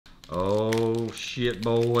Oh, shit,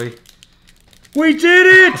 boy. We did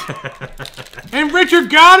it! And Richard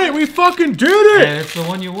got it! We fucking did it! And it's the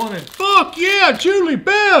one you wanted. Fuck yeah, Julie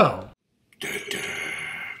Bell!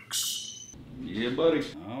 Yeah, buddy.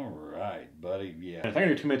 All right, buddy. Yeah. I think I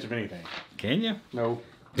do 2 minutes of anything. Can you? No.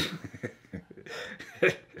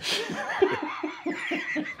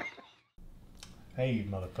 Hey, you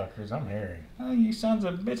motherfuckers, I'm Harry. Oh, you sons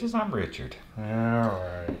of bitches, I'm Richard.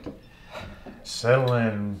 Alright. Settle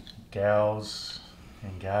in, gals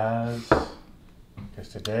and guys. Because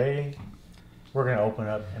today, we're going to open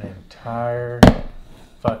up an entire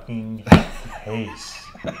fucking case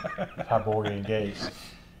of Hyborian gates.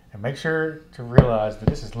 And make sure to realize that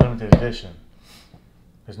this is limited edition.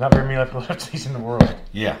 There's not very many lefties in the world.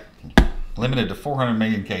 Yeah. Limited to 400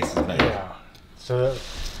 million cases now. Yeah. So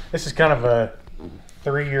this is kind of a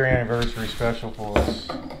 3-year anniversary special for us.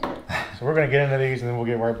 So we're going to get into these and then we'll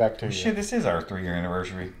get right back to you. Shit, this is our 3-year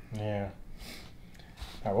anniversary. Yeah.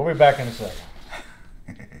 All right, we'll be back in a second.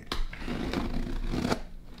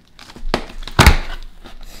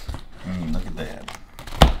 Look at that.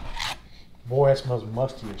 Boy, that smells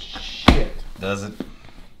musty as shit. Does it?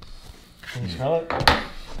 Can you smell it?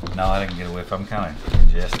 No, I didn't get a whiff. I'm kind of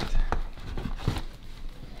congested.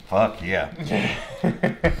 Fuck yeah.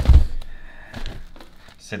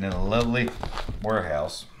 Sitting in a lovely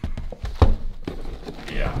warehouse.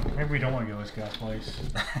 Yeah. Maybe we don't want to go to this guy's place.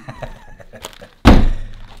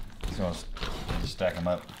 Just want to stack them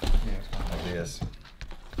up Yeah. like this.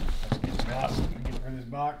 Let's get this out. Get rid of this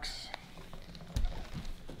box.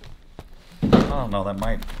 Oh no, that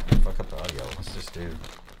might fuck up the audio. Let's just do.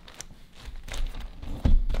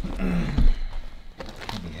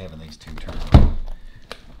 I'll be having these two turned on.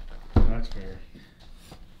 That's fair.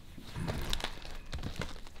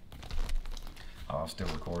 Oh, I'm still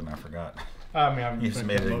recording. I forgot. I mean, I've You have some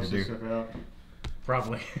editing most to of do. this stuff out.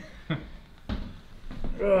 Probably.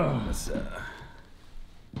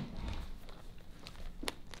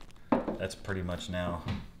 That's pretty much now.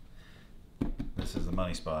 This is the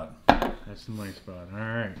money spot. That's the money spot. All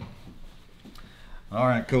right. All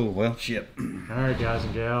right, cool. Well, shit. All right, guys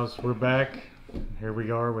and gals, we're back. Here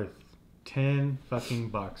we are with 10 fucking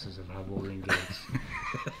boxes of Hyborian gates.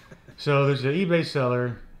 So there's an eBay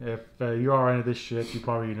seller. If you are into this shit, you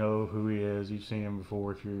probably know who he is. You've seen him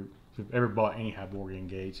before. If you've ever bought any Hyborian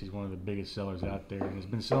gates, he's one of the biggest sellers out there, and he's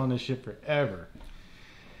been selling this shit forever.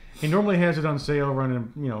 He normally has it on sale,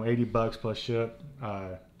 running $80 plus ship.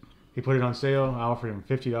 He put it on sale. I offered him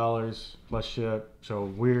 $50 plus ship. So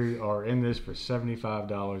we are in this for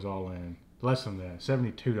 $75 all in. Less than that,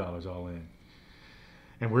 $72 all in.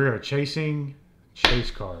 And we are chasing chase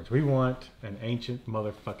cards. We want an ancient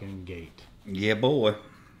motherfucking gate. Yeah, boy.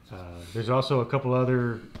 There's also a couple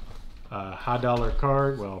other high dollar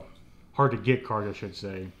card, well, hard to get cards, I should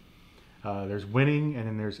say. There's Winning, and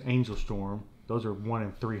then there's Angel Storm. Those are 1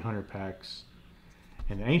 in 300 packs.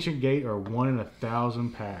 And the Ancient Gate are 1 in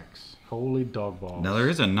 1,000 packs. Holy dog balls. Now, there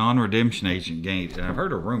is a non-redemption Ancient Gate, and I've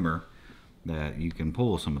heard a rumor that you can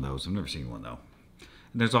pull some of those. I've never seen one, though.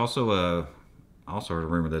 And there's also heard a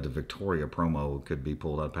rumor that the Victoria promo could be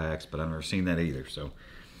pulled out of packs, but I've never seen that either. So,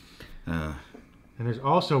 and there's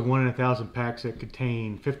also 1 in 1,000 packs that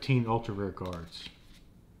contain 15 ultra rare cards.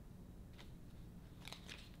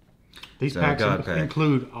 These packs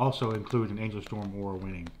also include an Angel Storm or a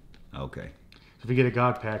Winning. Okay. So if you get a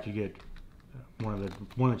God pack, you get one of the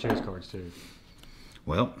chase cards too.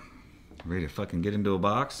 Well, ready to fucking get into a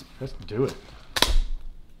box? Let's do it.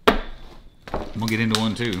 I'm gonna get into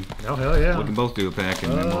one too. Oh hell yeah! We can both do a pack,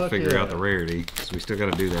 and then we'll figure out the rarity. So we still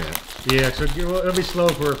got to do that. Yeah, so it'll be slow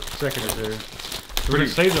for a second or two. We're gonna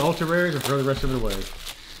save the ultra rares and throw the rest of it away.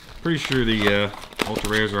 Pretty sure the ultra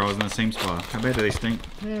rares are always in the same spot. How bad do they stink?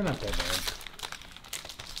 Yeah, not that bad.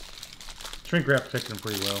 Shrink wrap protects them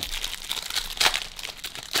pretty well.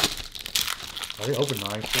 Oh, they open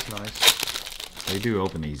nice. That's nice. They do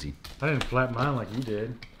open easy. I didn't flap mine like you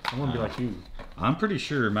did. I want to be like you. I'm pretty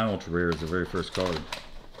sure my ultra rare is the very first card.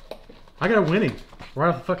 I got a Winning right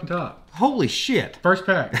off the fucking top. Holy shit! First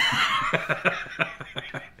pack.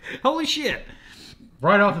 Holy shit!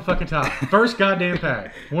 Right off the fucking top. First goddamn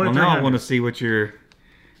pack. Well, now I want to see what your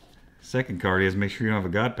second card is. Make sure you don't have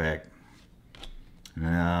a God pack. No,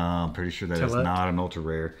 I'm pretty sure that is not an ultra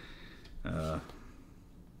rare.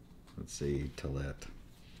 Let's see, Tillette.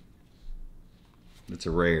 It's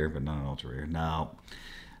a rare, but not an ultra rare.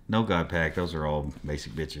 No God pack. Those are all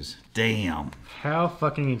basic bitches. Damn. How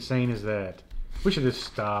fucking insane is that? We should just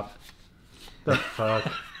stop. The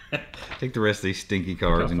fuck? Take the rest of these stinky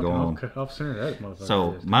cards and go on. Off center that motherfucker.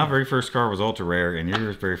 So my very first card was ultra rare, and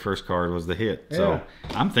your very first card was the hit. Yeah. So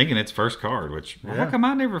I'm thinking it's first card. Which how come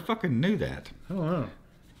I never fucking knew that? I don't know.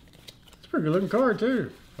 It's a pretty good looking card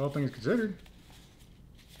too, all things considered.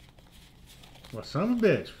 Well, son of a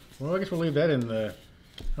bitch. Well, I guess we'll leave that in the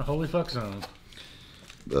holy fuck zone.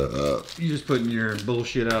 You just putting your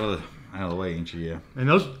bullshit out of the way, ain't you? Yeah. And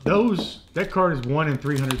that card is 1 in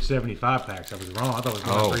 375 packs. I was wrong. I thought it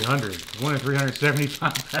was 1 in 300. 1 in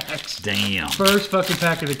 375 packs. Damn. First fucking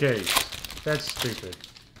pack of the case. That's stupid.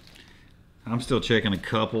 I'm still checking a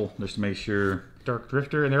couple just to make sure. Dark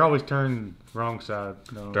Drifter, and they're always turned wrong side.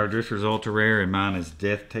 No. Dark Drifter's ultra rare, and mine is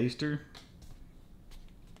Death Taster.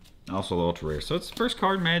 Also ultra rare. So it's the first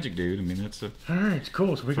card magic, dude. I mean, that's a Alright, it's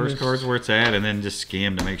cool. So we first card's where it's at, and then just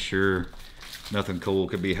skim to make sure nothing cool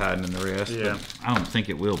could be hiding in the rest. Yeah. But I don't think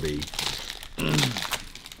it will be.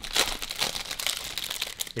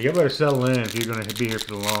 Yeah, you better settle in if you're going to be here for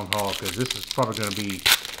the long haul, because this is probably going to be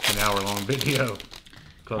an hour-long video.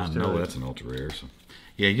 I know that's an ultra rare. So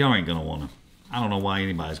yeah, y'all ain't gonna want to. I don't know why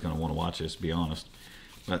anybody's gonna want to watch this, to be honest.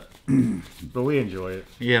 But we enjoy it.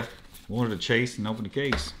 Yeah, wanted to chase and open the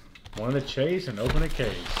case. Wanted to chase and open a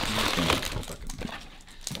case. I'm just gonna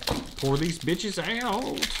fucking pour these bitches out.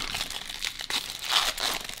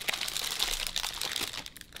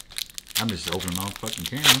 I'm just opening off fucking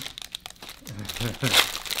camera.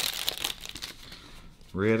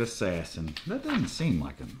 Red Assassin. That doesn't seem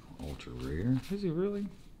like an ultra rare. Is he really?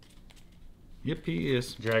 Yep, he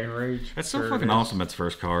is. Dragon Rage. That's so fucking awesome. That's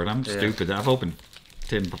first card. I'm stupid. I've opened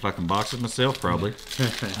 10 fucking boxes myself, probably.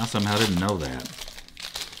 I somehow didn't know that.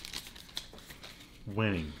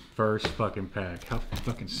 Winning first fucking pack. How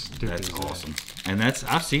fucking stupid That's is that? awesome. And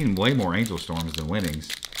I've seen way more Angel Storms than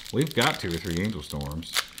winnings. We've got 2 or 3 Angel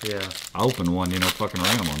Storms. Yeah. I opened one, fucking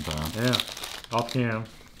around one time. Yeah. Off cam.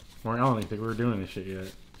 I don't even think we were doing this shit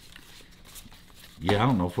yet. Yeah, I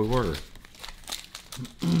don't know if we were.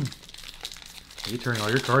 You turning all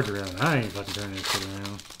your cards around. I ain't fucking turning this shit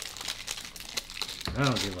around. I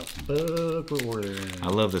don't give a fuck what order they're in. I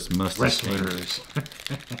love this musty Wrestlers.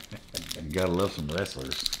 You gotta love some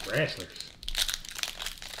wrestlers. Wrestlers.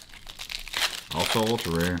 Also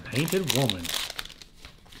ultra rare. Painted Woman.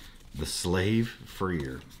 The Slave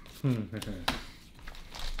Freer.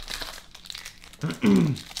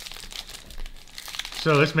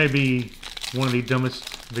 So this may be one of the dumbest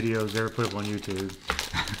videos ever put up on YouTube.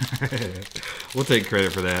 We'll take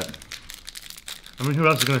credit for that. I mean, who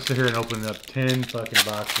else is going to sit here and open up 10 fucking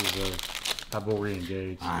boxes of Hyborian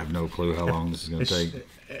Gates? I have no clue how long this is going to take.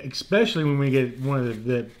 Especially when we get one of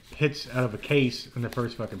the hits out of a case in the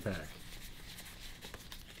first fucking pack.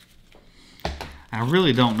 I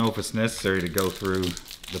really don't know if it's necessary to go through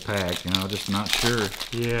the pack. Just not sure.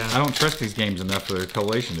 Yeah. I don't trust these games enough for their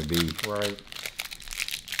collation to be. Right.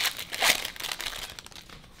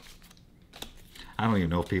 I don't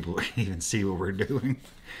even know if people even see what we're doing.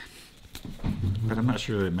 But I'm not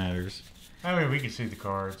sure that it matters. I mean, we can see the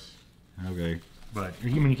cards. Okay. But,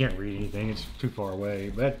 you can't read anything. It's too far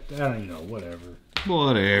away. But, whatever.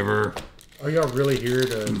 Whatever. Are y'all really here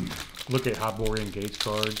to look at Hyborian Gates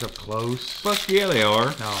cards up close? Fuck yeah, they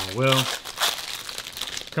are. Oh, well.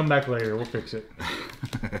 Come back later. We'll fix it.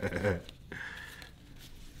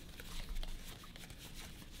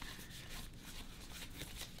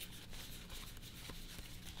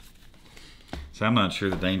 So I'm not sure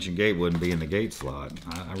that the Ancient Gate wouldn't be in the gate slot.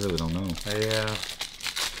 I really don't know. Yeah.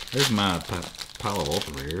 There's my pile of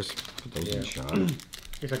ultra rares. Put those in the shot.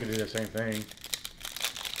 Guess I could do the same thing.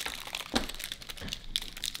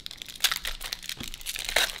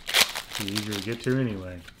 Easier to get to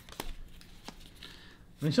anyway.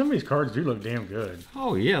 I mean, some of these cards do look damn good.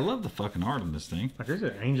 Oh yeah, I love the fucking art on this thing. Like there's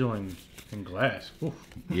an angel in glass. Oof.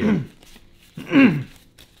 Yeah.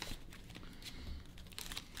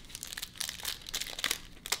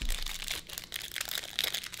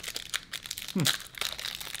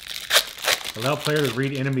 Allow player to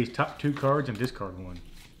read enemy's top 2 cards and discard 1.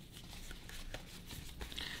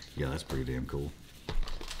 Yeah, that's pretty damn cool.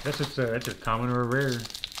 That's a common or a rare.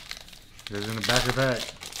 There's in the back of the pack.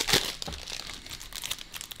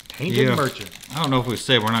 Painted Merchant. I don't know if we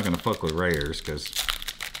said we're not going to fuck with rares because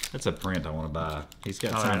that's a print I want to buy. He's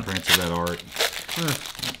got signed prints of that art.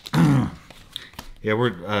 Yeah,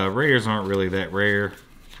 rares aren't really that rare.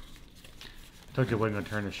 I told you I wasn't going to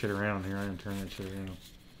turn this shit around here. I didn't turn that shit around.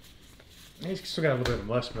 He's still got a little bit of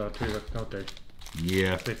lust about too, don't they?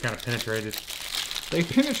 Yeah. They've kind of penetrated. They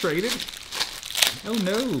penetrated? Oh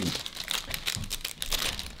no.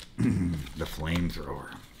 The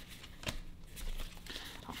flamethrower.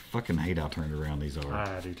 I fucking hate how turned around these are.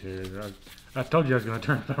 I do too. I told you I was going to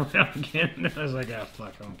turn it around again. I was like, ah,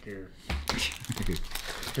 fuck, I don't care.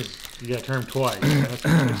 Because you got to turn twice.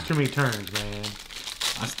 That's too many turns, man.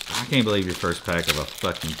 I can't believe your first pack of a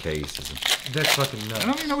fucking case is. That's fucking nuts. I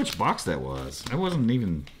don't even know which box that was. It wasn't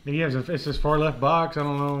even. Yeah, it's this far left box. I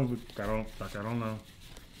don't know. I don't know.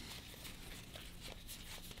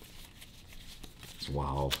 It's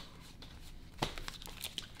wild.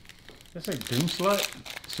 That's a Doom Slut?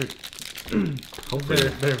 Hopefully,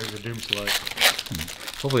 there was a Doom Slut.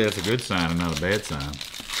 hopefully that's a good sign and not a bad sign.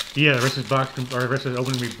 Yeah, the rest of the box, or the rest of the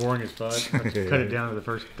opening will be boring as fuck. Let's cut it down to the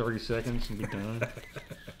first 30 seconds and be done.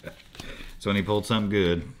 So when he pulled something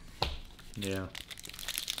good. Yeah.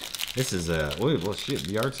 This is well shit,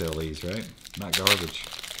 the yard sale these, right? Not garbage.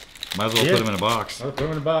 Might as well put them in a box. I'll put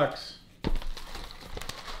them in a box.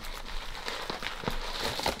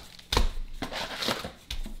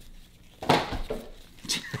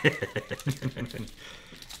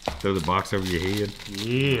 Throw the box over your head.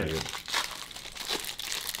 Yeah.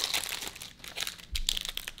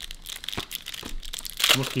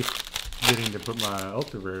 I'm gonna keep getting to put my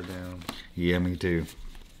ultra rare down. Yeah, me too.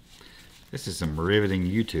 This is some riveting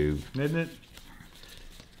YouTube. Isn't it?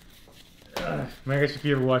 Man, I guess if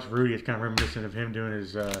you ever watch Rudy, it's kind of reminiscent of him doing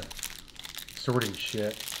his sorting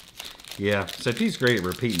shit. Yeah, except he's great at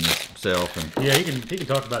repeating himself. And Yeah, he can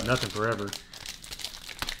talk about nothing forever.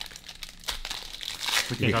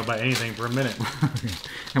 We can't talk about anything for a minute.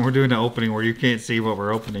 and we're doing the opening where you can't see what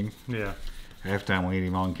we're opening. Yeah. Half time we need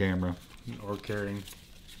him on camera. Or carrying.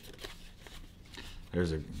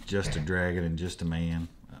 There's just a dragon and just a man.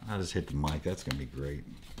 I just hit the mic. That's gonna be great.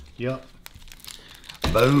 Yep.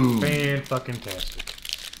 Boom. Fan-fucking-tastic.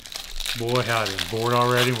 Boy, howdy. I'm bored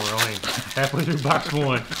already. We're only halfway through box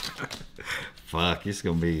one. Fuck, it's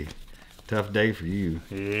gonna be a tough day for you.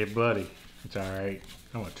 Yeah, buddy. It's alright.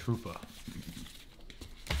 I'm a trooper.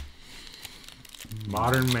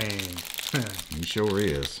 Modern man. He sure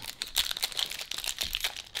is.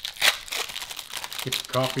 Get the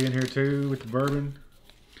coffee in here too with the bourbon.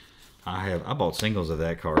 I bought singles of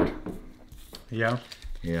that card. Yeah.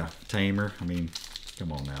 Yeah, Tamer. I mean,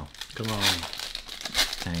 come on now. Come on.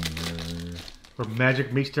 Tamer. Where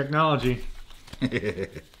magic meets technology.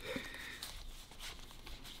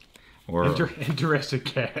 Or Interested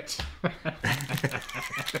cats.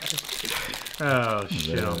 Oh,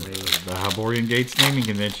 shit on me. The Hyborian Gates naming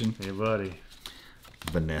convention. Hey, buddy.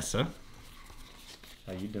 Vanessa.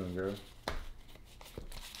 How you doing, girl?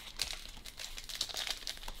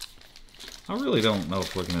 I really don't know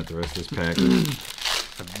if looking at the rest of this pack.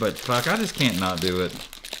 But fuck, I just can't not do it.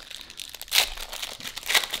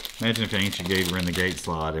 Imagine if Ancient Gate were in the gate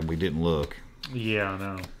slot and we didn't look. Yeah, I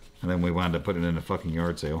know. And then we wound up putting it in a fucking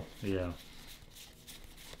yard sale. Yeah.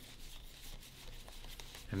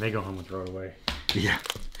 And they go home and throw it away. Yeah.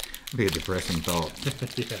 It'd be a depressing thought.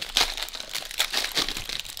 Yeah.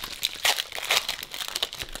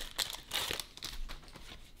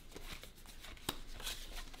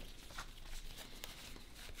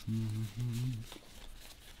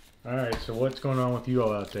 All right, so what's going on with you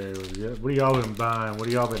all out there? What have y'all been buying? What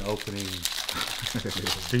have y'all been opening?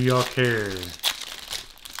 Do y'all care?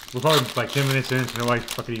 We're probably like 10 minutes in, so nobody's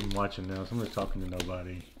fucking even watching now. Somebody's talking to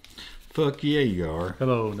nobody. Fuck yeah, you are.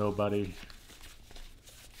 Hello, nobody.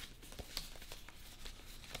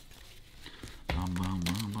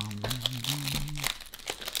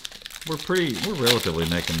 We're relatively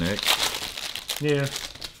neck and neck. Yeah.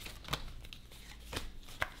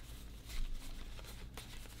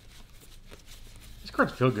 These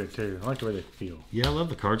cards feel good too. I like the way they feel. Yeah, I love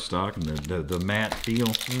the card stock and the matte feel.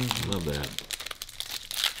 I love that.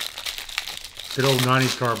 Good old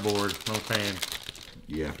 90s cardboard. I'm a fan.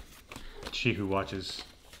 Yeah. She who watches.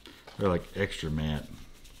 They're like extra matte.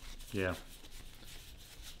 Yeah.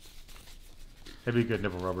 They'd be good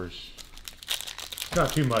nipple rubbers.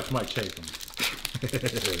 Not too much, might chafe them.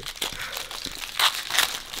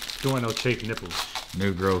 Don't want no chafed nipples.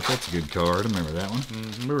 New growth, that's a good card. I remember that one.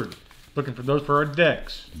 We were looking for those for our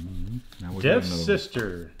decks. Now we Death's got another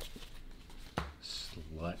Sister.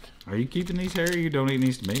 Slut. one. Are you keeping these, Harry? You donating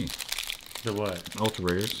these to me? The what? Ultra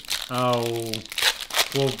rares. Oh,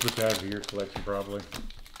 we'll put that in your collection probably.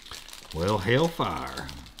 Well, hellfire.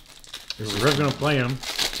 We're really going to play them.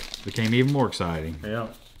 Became even more exciting. Yeah.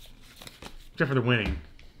 Except for the winning.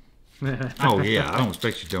 Oh yeah, I don't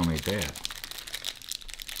expect you to donate that.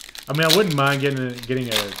 I mean, I wouldn't mind getting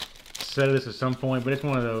a set of this at some point, but it's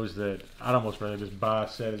one of those that I'd almost rather just buy a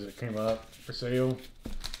set as it came up for sale.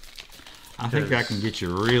 I think I can get you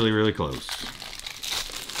really, really close.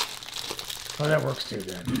 Oh, that works too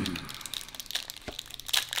then.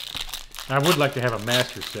 I would like to have a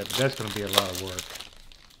master set, but that's going to be a lot of work.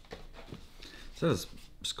 Says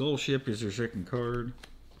Skull Ship is your second card.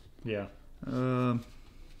 Yeah.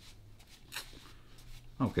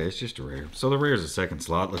 Okay, it's just a rare. So the rare is the second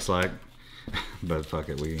slot, looks like. But fuck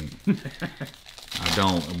it, we ain't.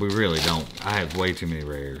 We really don't. I have way too many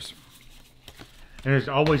rares. And there's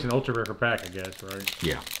always an ultra rare per pack, I guess, right?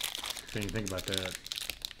 Yeah. So you think about that.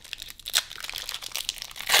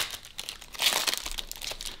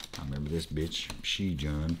 I remember this bitch, She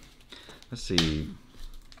John. Let's see.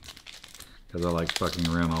 Because I like fucking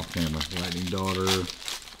around off camera. Lightning Daughter.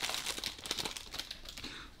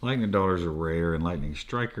 Lightning Daughters are rare, and Lightning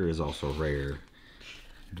Striker is also rare.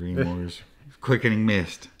 Dream Wars. Quickening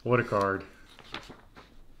Mist. What a card.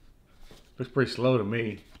 Looks pretty slow to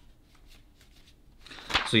me.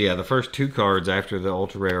 So yeah, the first two cards after the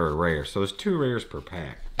ultra rare are rare. So there's 2 rares per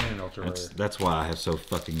pack. And ultra rare. That's why I have so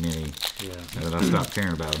fucking many. Yeah. That I stopped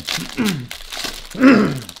caring about them.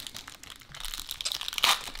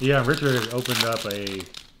 Yeah, Richard has opened up a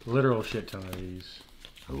literal shit ton of these.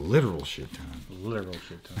 A literal shit ton. Literal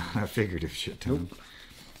shit ton. I figured if shit ton. Nope.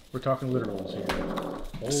 We're talking literals here.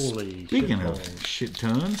 Holy Speaking shit of balls. shit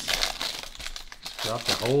tons. Dropped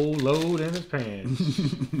the whole load in his pants.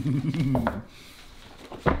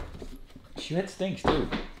 Shit stinks too.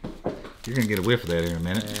 You're gonna get a whiff of that here in a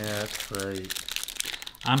minute. Yeah, that's great.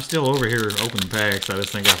 I'm still over here opening packs. I just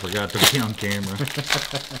think I forgot to be on camera.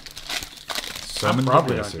 I'm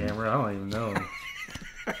probably on camera. I don't even know.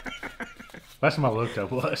 Last time I looked up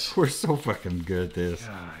was. We're so fucking good at this.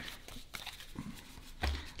 God.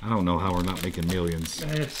 I don't know how we're not making millions.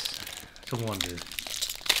 It's a wonder.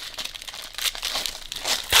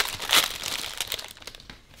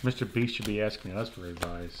 Mr. Beast should be asking us for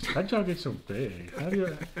advice. How'd y'all get so big?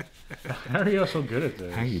 How are y'all so good at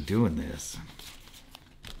this? How are you doing this?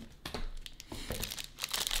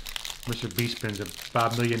 Mr. Beast spends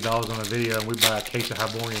 $5 million on a video and we buy a case of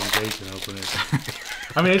Hyborian Gates and open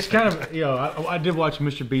it. I mean, it's kind of, you know, I did watch a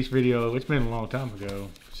Mr. Beast video. It's been a long time ago,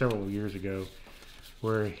 several years ago,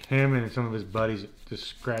 where him and some of his buddies just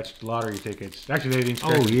scratched lottery tickets. Actually, they didn't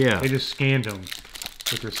scratch them. yeah. They just scanned them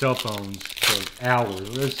with their cell phones for hours.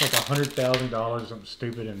 It was like $100,000, something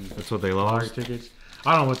stupid, and That's what they lottery lost? tickets.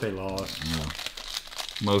 I don't know what they lost. No.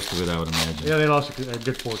 Most of it, I would imagine. Yeah, they lost a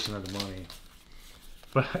good portion of the money.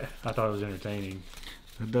 But I thought it was entertaining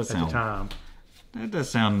That does at sound. the time. That does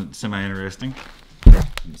sound semi-interesting.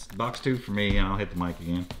 It's box 2 for me, and I'll hit the mic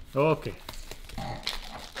again. Okay.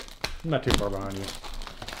 I'm not too far behind you.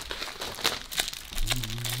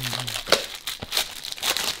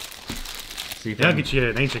 See if Yeah, I I'll can get you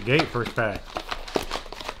an Ancient Gate first pack.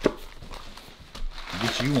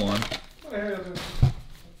 get you one.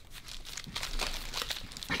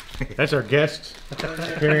 That's our guest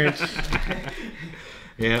appearance.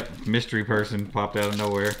 Yeah, mystery person popped out of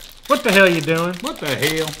nowhere. What the hell are you doing? What the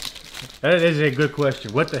hell? That is a good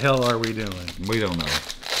question. What the hell are we doing? We don't know.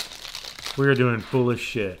 We are doing foolish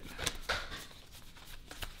shit.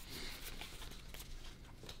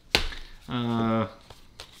 Well,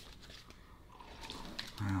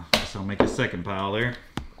 guess I'll make a second pile there.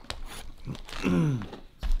 Yeah,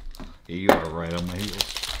 you are right on my heels.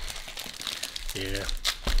 Yeah.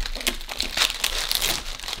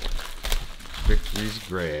 Victory's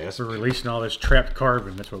grasp. We're releasing all this trapped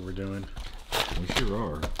carbon. That's what we're doing. We sure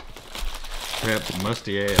are. Trapped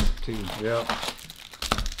musty ass too. Yep.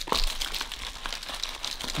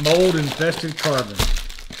 Mold infested carbon.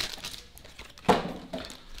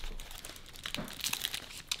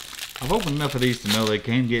 I've opened enough of these to know they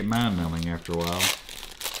can get mind numbing after a while.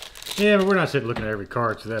 Yeah, but we're not sitting looking at every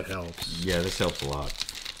card, so that helps. Yeah, this helps a lot.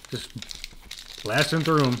 Just blasting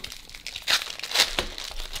through them.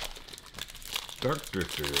 Dark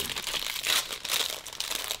Drifter.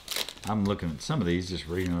 I'm looking at some of these, just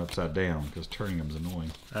reading them upside down because turning them's annoying.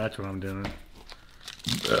 That's what I'm doing.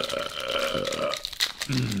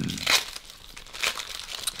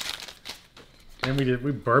 And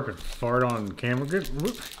we burp and fart on camera. Good. We're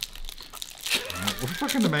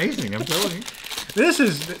fucking amazing, I'm telling you. This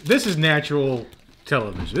is natural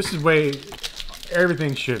television. This is way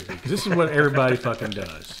everything should be. 'Cause this is what everybody fucking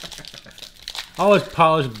does. All this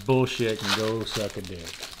polished bullshit can go suck a dick.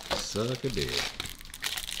 Suck a dick.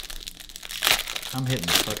 I'm hitting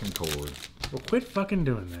the fucking cord. Well, quit fucking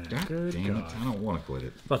doing that. God Good damn God. it. I don't want to quit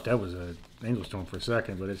it. Thought that was a angel stone for a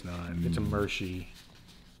second, but it's not. It's a Mercy.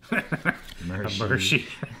 Mercy. A Mercy.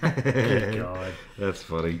 Good God. That's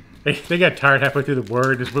funny. They got tired halfway through the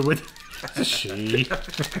word. Just went with it's a she.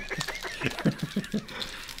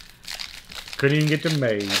 Couldn't even get them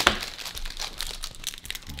made.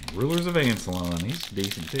 Rulers of Ansalon. He's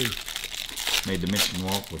decent too. Made Dimension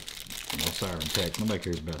Walk with no siren tech. Nobody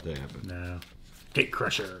cares about that. But No. Gate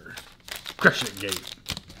Crusher. Crush that gate.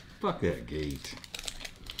 Fuck that gate.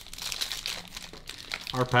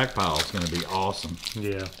 Our pack pile is going to be awesome.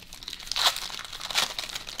 Yeah.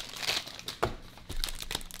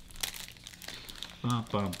 Bum,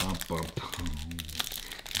 bum, bum, bum, bum.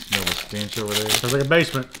 Smell the stench over there. Sounds like a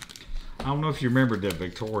basement. I don't know if you remembered that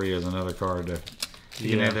Victoria is another card. You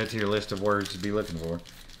can add that to your list of words to be looking for.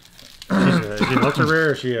 Is she an ultra rare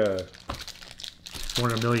or is she a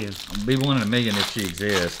 1 in a million? Be 1 in a million if she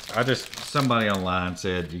exists. Somebody online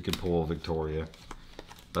said you could pull Victoria,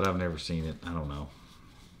 but I've never seen it. I don't know.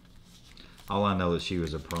 All I know is she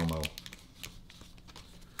was a promo.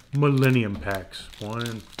 Millennium packs.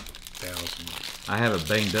 1,000. I have a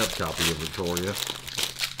banged up copy of Victoria.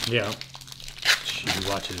 Yeah. She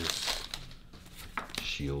watches.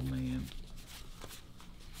 Shield Man.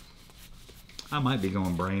 I might be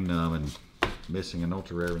going brain numb and missing an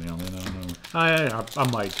ultra rare every now and then. I don't know. I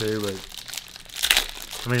might too, but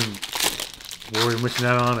I mean, were we missing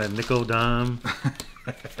out on a nickel dime?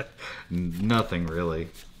 Nothing really.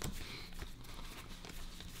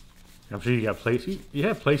 I'm sure you got plays. You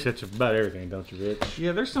have play sets of about everything, don't you, Rich?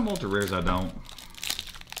 Yeah, there's some ultra rares I don't.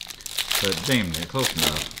 But damn it, close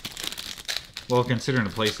enough. Well, considering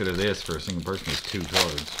the playset of this for a single person is 2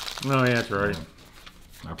 cards. Oh, yeah, that's right.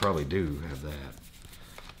 I probably do have that.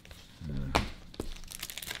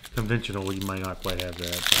 Conventional, you might not quite have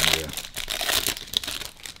that. Yeah.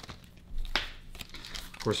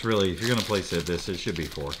 Of course, really, if you're going to play set this, it should be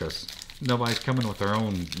 4, because nobody's coming with their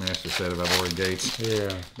own master set of Hyborian Gates.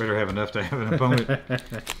 Yeah. Better have enough to have an opponent.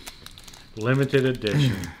 Limited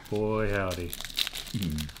edition. Boy, howdy.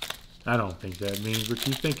 I don't think that means what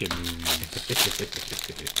you think it means.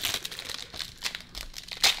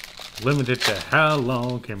 Limited to how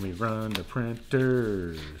long can we run the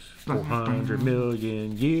printers? 400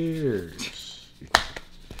 million years.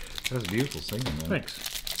 That was beautiful singing, man. Thanks.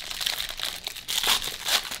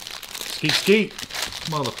 Skeet skeet.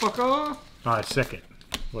 Motherfucker. Alright, second.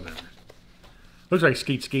 Whatever. Looks like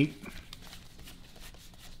skeet skeet.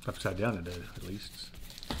 Upside down it does, at least.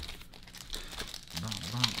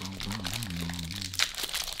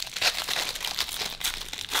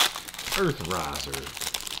 Earthriser.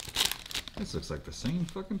 This looks like the same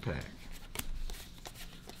fucking pack.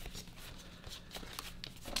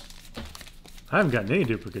 I haven't gotten any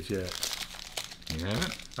duplicates yet. You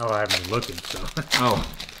haven't? Oh, I haven't been looking, so. Oh.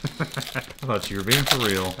 I thought you were being for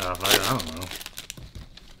real. I don't know.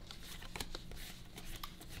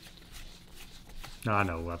 No, I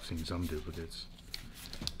know. I've seen some duplicates.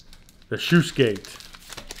 The Shoeskate.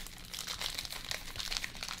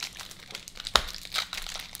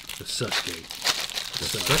 The Susgate. The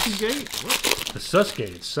Sucky Gate? What? The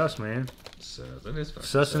Susgate. It's sus, man. Sus. That is fucking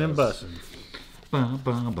Sussing and bussing. Bum,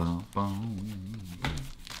 bum, bum, bum. I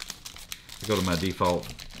go to my default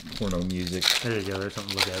porno music. There you go. There's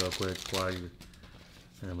something to look at real quick while you're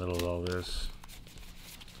in the middle of all this.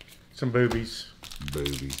 Some boobies.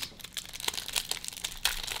 Boobies.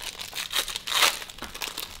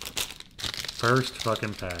 First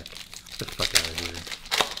fucking pack. Get the fuck out of here.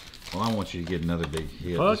 Well, I want you to get another big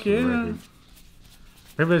hit. Fuck just for the yeah. record.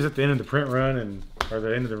 Maybe it's at the end of the print run or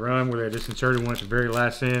the end of the run where they just inserted one at the very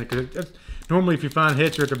last end. Because normally if you find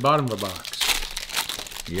hits, they're at the bottom of a box.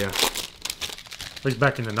 Yeah. At least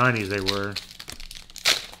back in the 90s they were.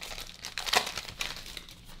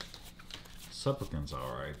 Supplicant's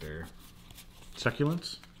alright there.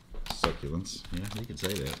 Succulents? Succulents. Yeah, you could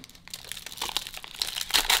say that.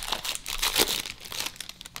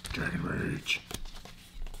 Dragon Rage.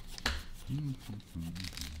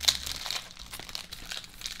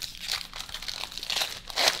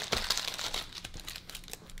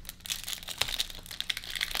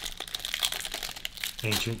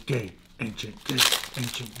 Ancient Gate. Ancient Gate.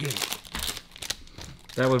 Ancient Gate.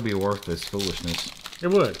 That would be worth this foolishness. It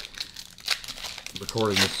would.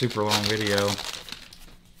 Recording this super long video.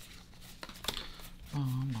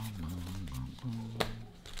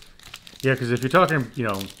 Yeah, because if you're talking, you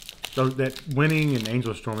know, that winning in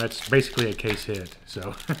Angel Storm, that's basically a case hit.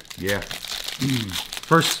 So Yeah.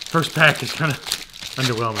 first pack is kind of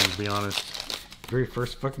underwhelming, to be honest. Very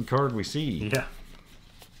first fucking card we see. Yeah.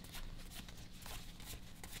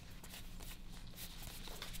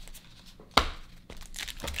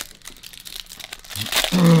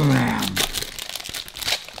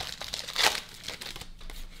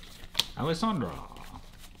 Alessandra.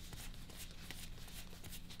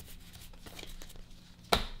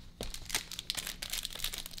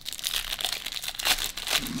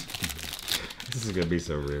 This is gonna be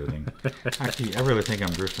so riveting. Actually, I really think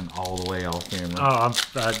I'm drifting all the way off camera. Oh, I'm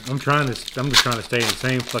trying to. I'm just trying to stay in the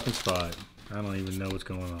same fucking spot. I don't even know what's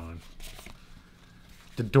going on.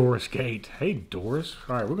 The Doris gate. Hey, Doris.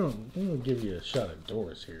 All right, we're gonna give you a shot at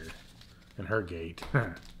Doris here, and her gate.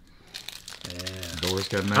 Yeah. Doris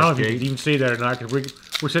got a I don't nice know if you can gate. even see that or not, because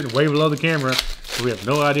we're sitting way below the camera, so we have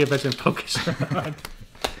no idea if that's in focus or not.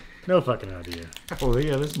 No fucking idea. Oh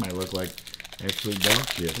yeah, this might look like absolute dog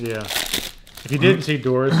shit. Yeah. If you didn't see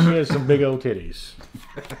Doris, she has some big old titties.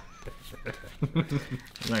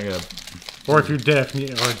 Like a, Or if you're deaf,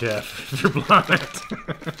 if you're blind,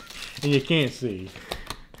 and you can't see.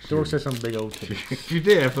 Doris has some big old titties. if you're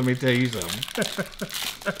deaf, let me tell you something.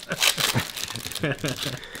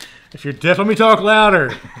 If you're deaf, let me talk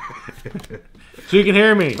louder. So you can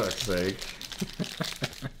hear me. Fuck's sake.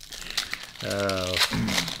 Oh,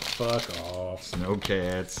 fuck off. Snow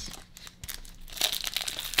cats.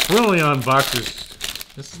 We're only on boxes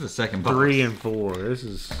This is the second box. 3 and 4. This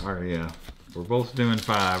is... Alright, yeah. We're both doing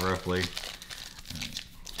 5 roughly.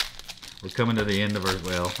 We're coming to the end of our.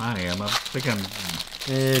 Well, I am. I think I'm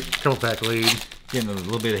couple pack lead. getting a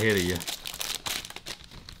little bit ahead of you.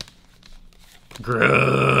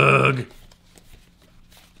 Grug.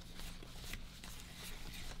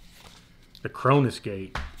 The Cronus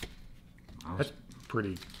Gate. That's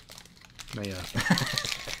pretty. Yeah.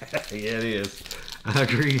 Yeah, it is. I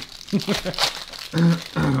agree.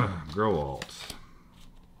 Grow alts.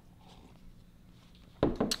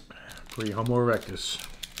 Pretty Homo erectus.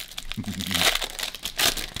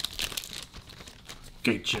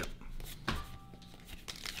 Gate chip.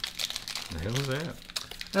 The hell is that?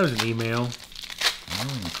 That was an email,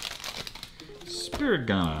 Oh. Spirit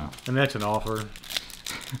gun. and that's an offer.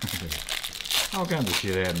 All kinds of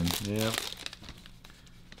shit happening. Yeah.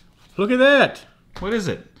 Look at that. What is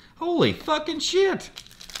it? Holy fucking shit!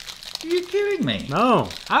 Are you kidding me? No.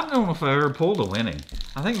 I don't know if I ever pulled a winning.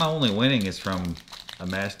 I think my only winning is from a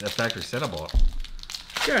factory setup bought.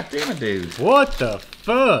 God damn it, dude. What the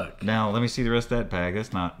fuck? Now, let me see the rest of that pack.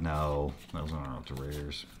 That's not... No. Those aren't up to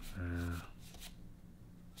rares.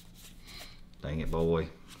 Dang it, boy.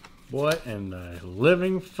 What in the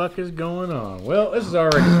living fuck is going on? Well, this is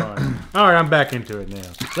already fun. All right, I'm back into it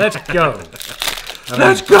now. Let's go.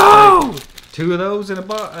 Let's go! 2 of those in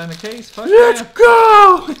a case? Fuck Let's yeah.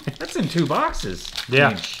 go. That's in 2 boxes. Yeah. I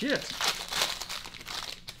mean, shit.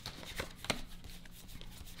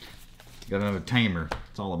 Got another tamer.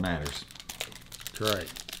 That's all that matters. That's right.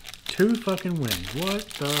 2 fucking wins. What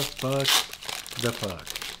the fuck? The fuck?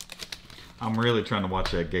 I'm really trying to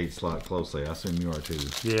watch that gate slot closely. I assume you are too.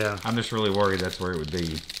 Yeah. I'm just really worried that's where it would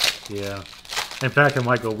be. Yeah. In fact, we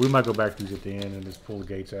might go back to these at the end and just pull the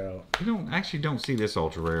gates out. You don't see this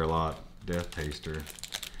ultra rare a lot. Death Taster.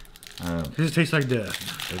 It just tastes like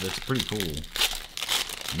death. That's pretty cool.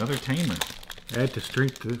 Another tamer. Add to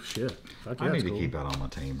strength to shit. Fuck yeah, I need that's to cool. keep out all my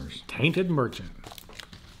tamers. Tainted Merchant.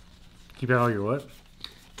 Keep out all your what?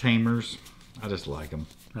 Tamers. I just like them.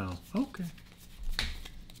 Oh, okay.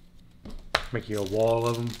 Make you a wall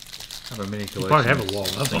of them. I have a mini collection. probably have a wall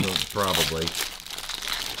of them. Probably.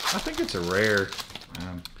 I think it's a rare.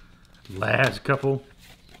 Lads couple.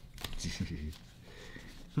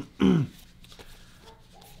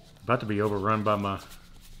 About to be overrun by my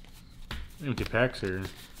empty packs here.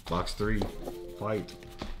 Box 3. White.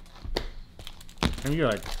 And you're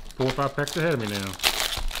like 4 or 5 packs ahead of me now.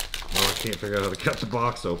 Well, I can't figure out how to cut the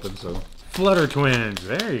box open, so. Flutter Twins.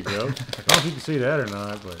 There you go. I don't know if you can see that or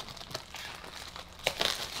not, but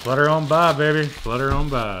flutter on by, baby. Flutter on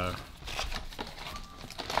by.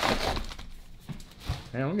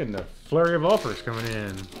 Man, I'm getting a flurry of offers coming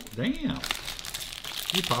in. Damn.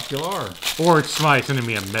 You popular. Or it's somebody sending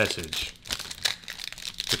me a message,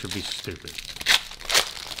 which would be stupid.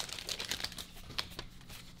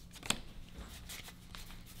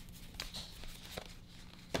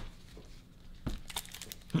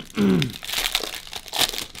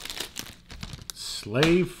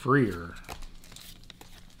 Slave Freer.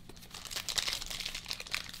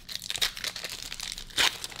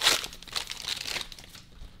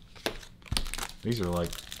 These are like,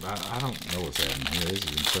 I don't know what's happening here. This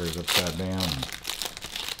is inserted upside down.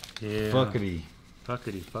 Yeah. Fuckity.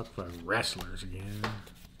 Fuckity fuck wrestlers again.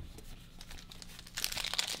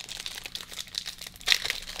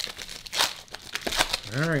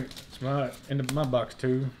 Alright, it's my end of my box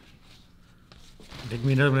 2. Dig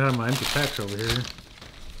me another one out of my empty packs over here.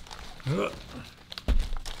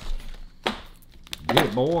 Get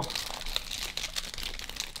it, boy.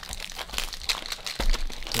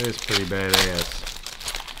 That is pretty badass.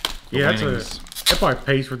 The Yeah, winnings. that probably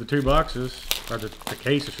pays for the 2 boxes. Or the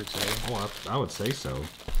case, I should say. Oh, I would say so.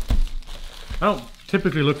 I don't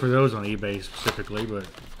typically look for those on eBay specifically, but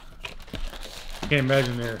I can't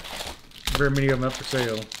imagine there are very many of them up for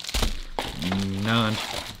sale. None.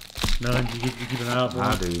 None. You keep an eye out for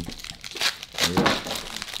I them? do. Yeah.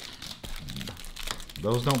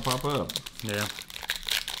 Those don't pop up. Yeah.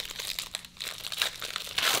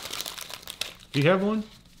 Do you have one?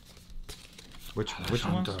 Which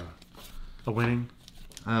ones? A winning?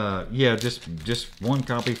 Yeah, just one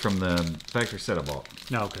copy from the factory set I bought.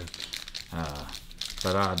 No, okay.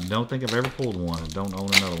 But I don't think I've ever pulled one. I don't own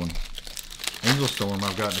another one. Angel Storm,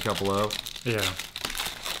 I've gotten a couple of. Yeah.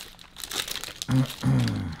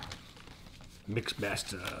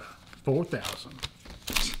 Mixmaster 4000.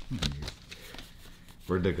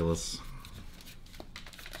 Ridiculous.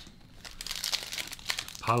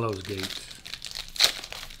 Apollo's gate.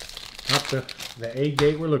 Not the A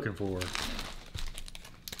gate we're looking for.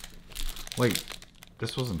 Wait,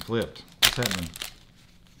 this wasn't flipped. What's happening?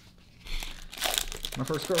 My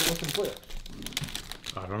first card wasn't flipped.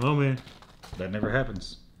 I don't know, man. That never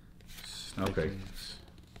happens. Okay.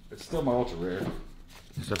 It's still my ultra rare.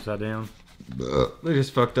 It's upside down. They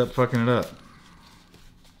just fucked up fucking it up.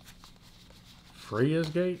 Freya's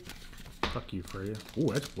gate? Fuck you, Freya. Ooh,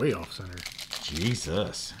 that's way off center.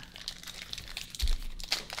 Jesus.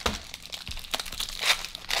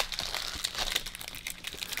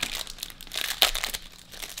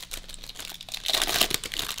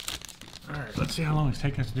 Alright, let's see how long it's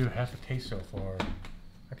taking us to do half a case so far.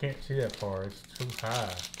 I can't see that far. It's too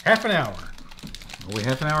high. Half an hour. Are we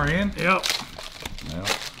half an hour in? Yep. Well,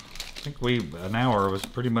 I think an hour was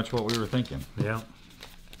pretty much what we were thinking. Yeah.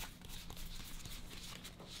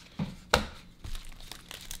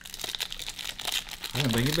 I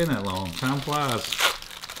don't think it's been that long. Time flies.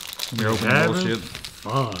 You're opening Having bullshit.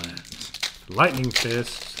 fun. Lightning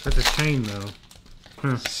fist. That's a chain though.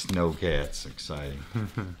 Snowcats, exciting.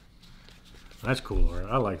 That's cool. Right?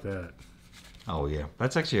 I like that. Oh yeah,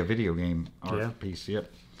 that's actually a video game art piece. Yep.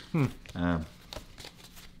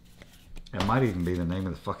 It might even be the name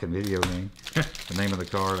of the fucking video game. The name of the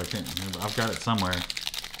card. I can't remember. I've got it somewhere.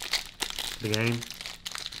 The game.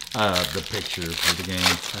 The picture of the game.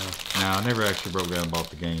 Oh. No, I never actually broke down and bought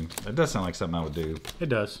the game. That does sound like something I would do. It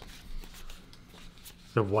does.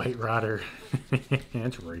 The White Rider.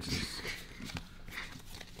 That's racist.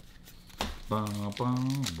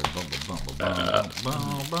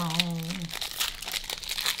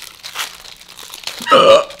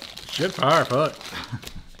 Shit fire, fuck.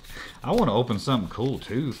 I want to open something cool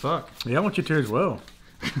too. Fuck. Yeah, I want you to as well.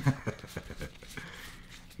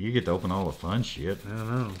 You get to open all the fun shit. I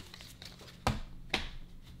don't know.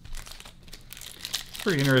 It's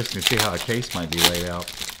pretty interesting to see how a case might be laid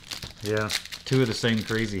out. Yeah. Two of the same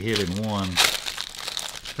crazy hit in one.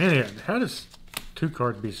 Man, how does two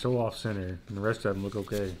cards be so off center and the rest of them look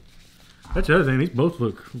okay? That's the other thing. These both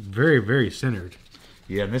look very, very centered.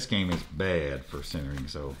 Yeah, and this game is bad for centering,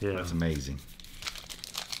 so Yeah. that's amazing.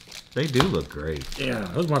 They do look great. Yeah,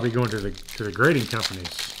 those might be going to the grading companies.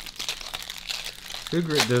 Who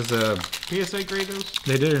does PSA grade those?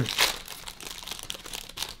 They do.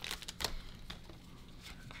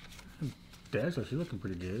 Dazzler, she's looking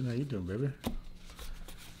pretty good. How you doing, baby?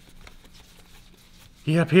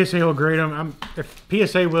 Yeah, PSA will grade them. If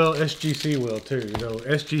PSA will, SGC will too. Though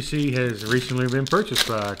SGC has recently been purchased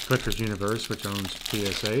by Collectors Universe, which owns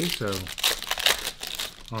PSA. So I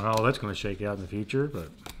don't know how that's going to shake out in the future. But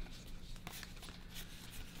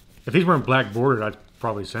if these weren't black bordered, I'd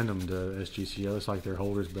probably send them to SGC. I just like their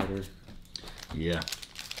holders better. Yeah.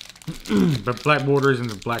 But black borders and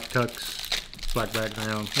the black tucks, black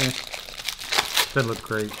background, doesn't look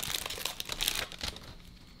great.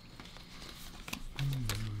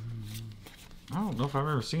 I don't know if I've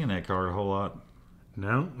ever seen that card a whole lot.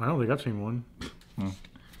 No, I don't think I've seen one.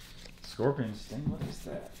 Scorpion Sting, what is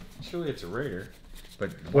that? Surely it's a rare.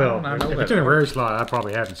 But Well, I know if that it's in a art. rare slot, I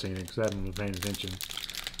probably haven't seen it because I haven't been paying attention.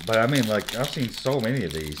 But I mean, like, I've seen so many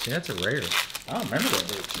of these. Yeah, it's a rare. I don't remember that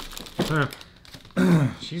bitch. Huh.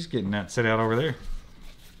 She's getting that set out over there.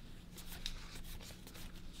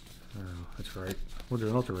 Oh, that's right. We're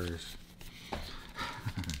doing ultra rares. I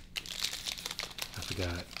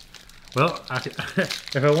forgot. Well,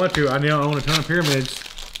 if I want to, I now own a ton of pyramids.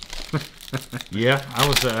 Yeah, I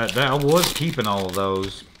was keeping all of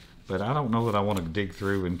those, but I don't know that I want to dig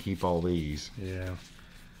through and keep all these. Yeah.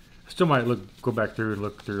 I still might go back through and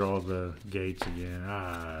look through all the gates again.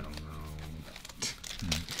 I don't know. I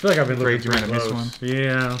feel like I've been looking Afraid you're pretty gonna miss close.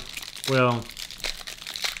 Yeah. Well,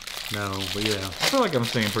 no, but yeah. I feel like I'm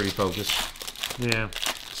staying pretty focused. Yeah.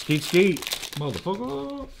 Skeet skeet.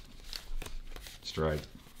 Motherfucker. Strike.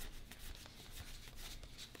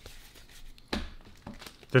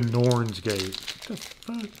 The Norns Gate. What the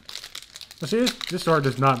fuck? Now, see, this art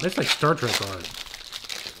does not. It's like Star Trek art.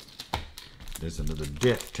 There's another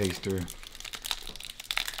death taster.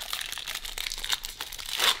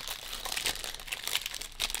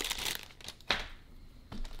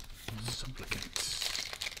 Supplicants.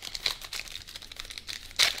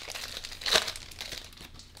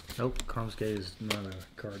 Nope, Confiscate is not a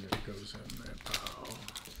card that goes in that pile.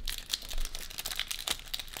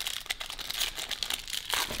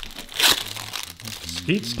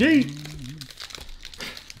 Skeet, skeet!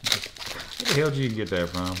 Where the hell did you get that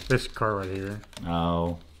from? This card right here.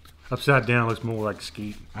 Oh, Upside down looks more like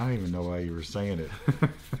skeet. I don't even know why you were saying it.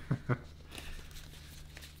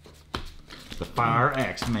 The Fire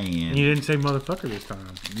Axe Man. You didn't say motherfucker this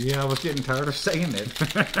time. Yeah, I was getting tired of saying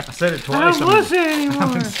it. I said it twice. I don't want to say it anymore.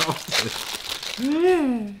 I'm exhausted.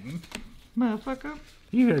 Yeah. Motherfucker.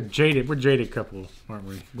 You a jaded. We're jaded couple, aren't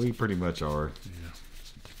we? We pretty much are.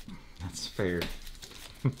 Yeah. That's fair.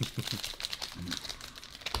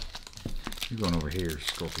 You're going over here,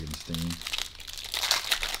 Scorpion Sting.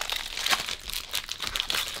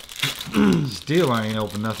 Still, I ain't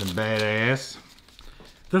opened nothing badass.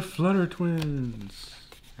 The Flutter Twins.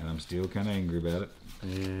 And I'm still kind of angry about it.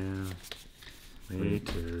 Yeah. Me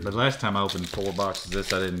too. But last time I opened 4 boxes of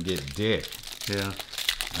this, I didn't get dick. Yeah.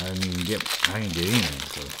 I didn't get anything.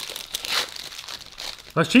 So.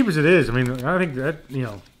 Well, as cheap as it is, I mean, I think that,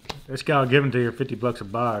 this guy will give them to you $50 a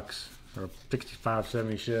box. Or 65,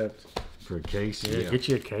 70 shipped. For a case, yeah. Get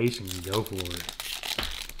you a case and you go for it.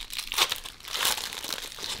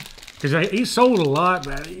 Because he sold a lot,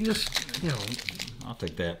 but he just, I'll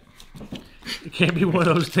take that. it can't be one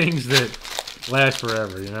of those things that last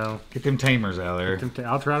forever, Get them tamers out there.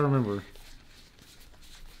 I'll try to remember.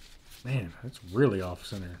 Man, that's really off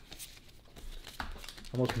center.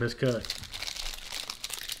 Almost miscut.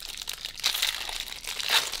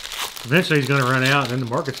 Eventually he's going to run out, and then the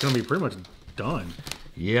market's going to be pretty much done.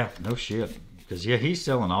 Yeah, no shit. Because, yeah, he's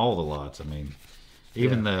selling all the lots. I mean,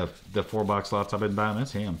 even the 4-box lots I've been buying,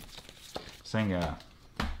 that's him. Same guy.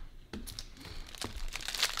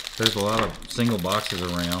 There's a lot of single boxes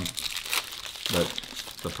around, but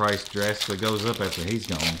the price drastically goes up after he's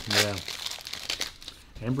gone. Yeah.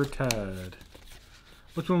 Amber Tide.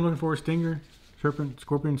 Which one I'm looking for? Stinger? Serpent?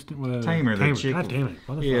 Scorpion? Tamer, the chick. God damn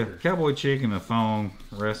it. Yeah, cowboy chick in a thong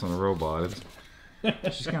wrestling a robot.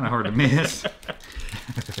 She's kind of hard to miss.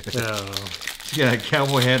 She got a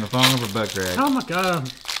cowboy hat and a thong over a butt crack. Oh my god.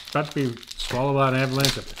 I'm about to be swallowed by an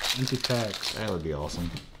avalanche of empty packs. That would be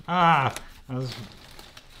awesome. I was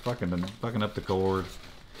fucking up the cord.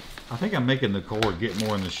 I think I'm making the cord get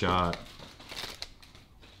more in the shot.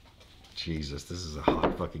 Jesus, this is a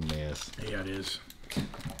hot fucking mess. Yeah, it is.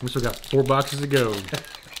 We still got 4 boxes to go.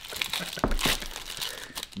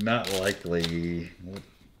 Not likely.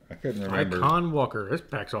 I couldn't remember. Icon Walker. This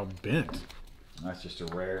pack's all bent. That's just a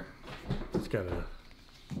rare. It's got a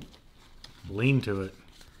lean to it.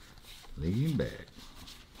 Lean back.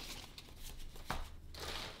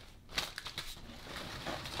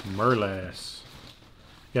 Murlass.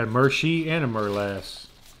 Got a Mershey and a Murlass.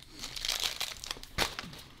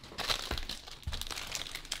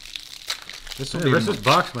 This The rest of this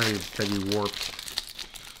box may be warped.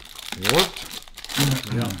 Warped?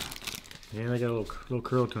 Yeah. Yeah, they got a little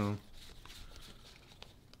curl to them.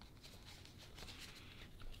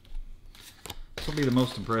 This will be the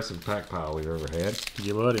most impressive pack pile we've ever had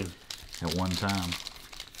Yeah, buddy. at one time.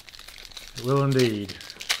 It will indeed.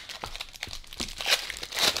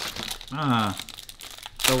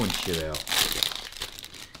 Throwing shit out.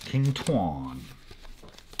 King Tuan.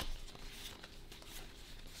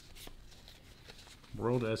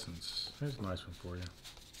 World Essence. That's a nice one for you.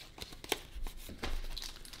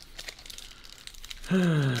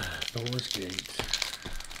 Thor's Gate.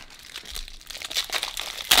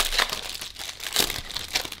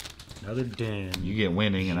 Another den. You get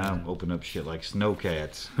winning, and I open up shit like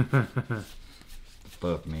snowcats.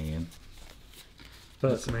 Fuck, man.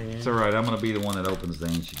 Fuck, man. It's alright, I'm going to be the one that opens the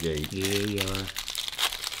ancient gate. Yeah, you are.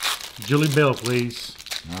 Julie Bell, please.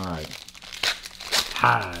 Alright.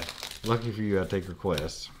 Hi. Lucky for you, I take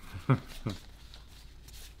requests.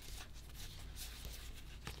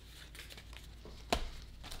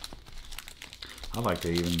 I like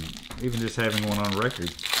to even just having one on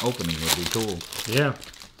record opening would be cool. Yeah.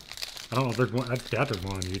 I don't know if there's one. I doubt there's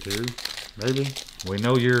one on YouTube. Maybe. We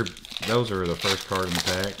know those are the first card in the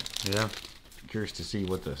pack. Yeah. Curious to see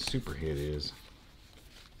what the super hit is.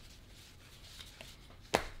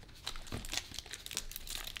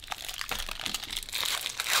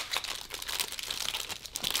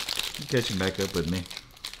 You catching back up with me?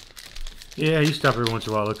 Yeah, you stop every once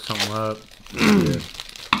in a while, look something up.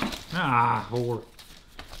 Whore.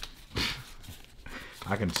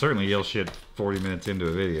 I can certainly yell shit 40 minutes into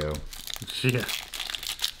a video. Yeah.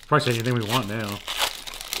 Probably say anything we want now.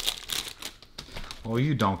 Well,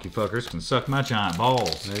 you donkey fuckers can suck my giant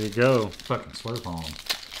balls. There you go. Fucking slurp on them.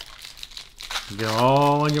 Get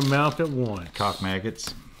all in your mouth at once. Cock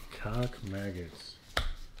maggots. Cock maggots.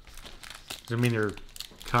 Does it mean their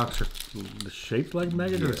cocks are shaped like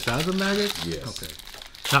maggots or the size of maggots? Yes. Okay.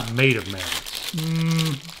 Not made of maggots.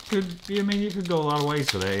 I mean, you could go a lot of ways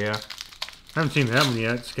for that, yeah. I haven't seen that one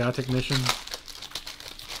yet. Sky Technician.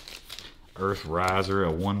 Earth Riser,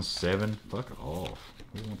 a 1-7. Fuck off.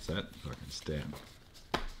 Who wants that fucking stat?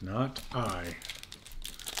 Not I.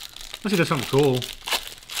 Unless he does something cool.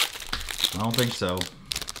 I don't think so.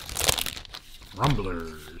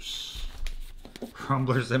 Rumblers.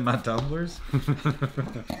 Rumblers in my tumblers?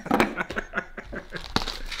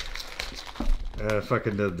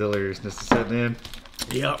 Fucking the deliriousness is setting in.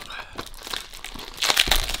 Yep.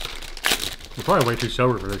 We're probably way too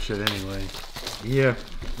sober for this shit anyway. Yeah,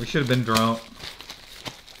 we should have been drunk.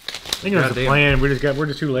 I think that's the plan. We're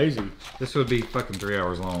just too lazy. This would be fucking 3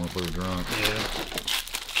 hours long if we were drunk. Yeah.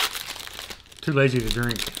 Too lazy to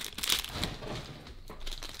drink.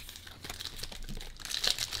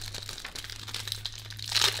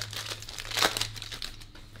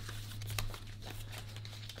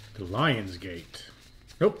 The Lion's Gate.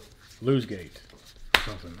 Nope. Lose Gate.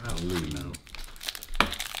 Something. I don't know.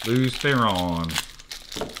 Lose Theron.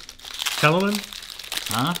 Telemann?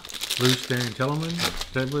 Huh? Lose Theron Telemann?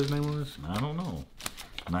 Is that what his name was? I don't know.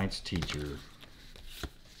 Knight's Teacher.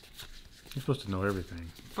 You're supposed to know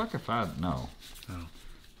everything. Fuck if I know. Oh.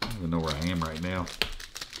 I don't even know where I am right now.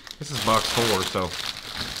 This is box 4, so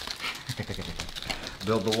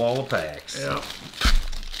build the wall of packs. Yep.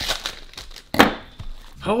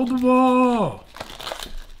 Hold the wall.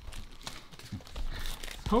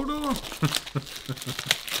 Hold on.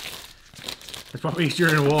 It's probably easier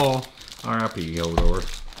in a wall. R.I.P. Hodor.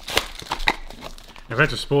 If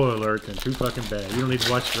that's a spoiler alert, then too fucking bad. You don't need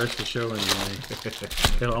to watch the rest of the show anyway.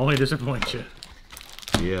 It'll only disappoint you.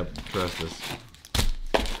 Yep, trust us.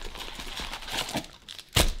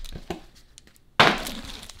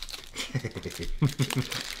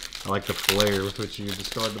 I like the flair with which you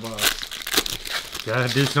discard the box.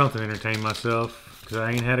 Gotta do something to entertain myself, because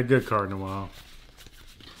I ain't had a good card in a while.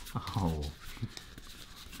 Oh.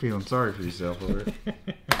 Feeling sorry for yourself over it.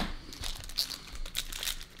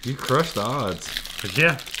 You crushed the odds. But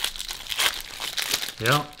yeah.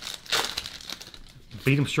 Yeah.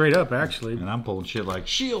 Beat them straight up, actually. And I'm pulling shit like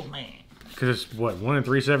Shield Man. Because it's, what, 1 in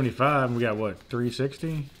 375, and we got, what,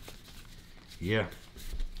 360? Yeah.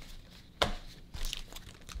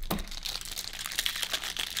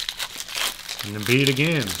 And then beat it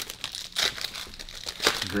again.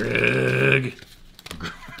 Greg.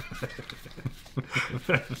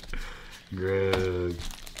 Greg.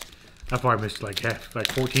 I probably missed like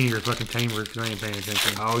 14 of your fucking tamers because I ain't paying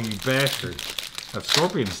attention. Oh, you bastard. A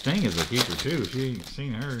Scorpion Sting is a keeper, too, if you ain't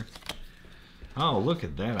seen her. Oh, look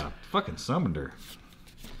at that. I fucking summoned her.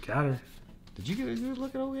 Got her. Did you get a good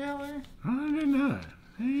look at old gal there? I did not.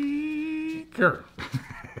 Hey, girl.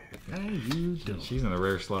 How you doing? She's in a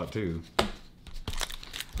rare slot, too.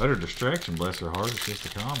 Utter Distraction, bless her heart. It's just a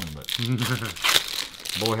common, but...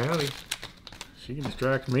 boy, howdy. She can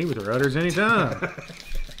distract me with her udders anytime.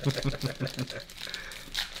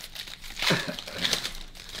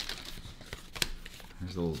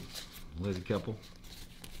 There's a little Lizzie couple.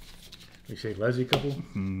 You say Leslie couple?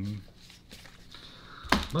 Mm-hmm.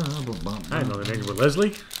 I didn't know their names were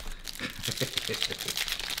Leslie.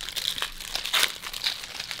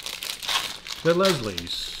 The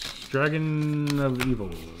Leslies. Dragon of Evil.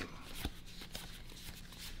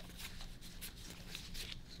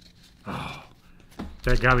 Oh,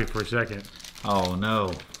 that got me for a second. Oh,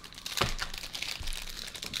 no.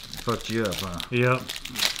 Fucked you up, huh? Yep.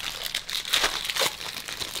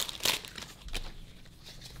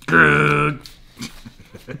 Good.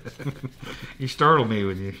 You startled me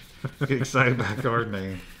when you get excited about a card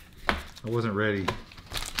name. I wasn't ready.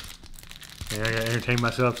 Yeah, I gotta entertain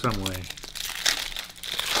myself some way.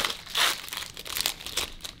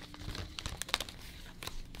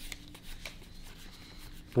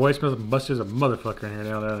 Boy, it smells musty as a motherfucker in here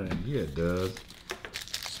now, doesn't it? Yeah, it does.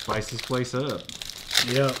 Spice this place up.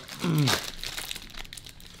 Yep.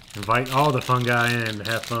 Invite all the fun guy in to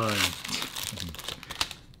have fun.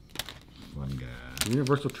 Fun guy.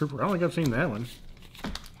 Universal Trooper. I don't think I've seen that one.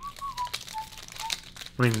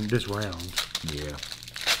 I mean, this round. Yeah.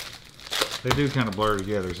 They do kind of blur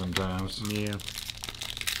together sometimes. Yeah.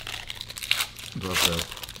 Drop the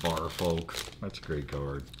bar folk. That's a great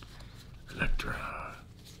card. Electra.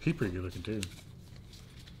 She's pretty good looking too.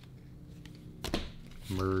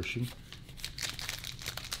 Mercy.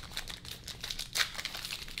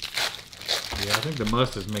 Yeah, I think the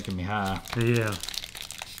must is making me high. Yeah.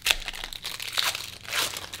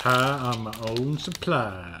 High on my own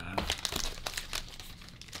supply.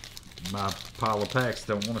 My pile of packs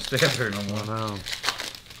don't want to stay out there no more. I know.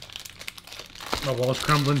 My wall's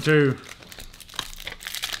crumbling too.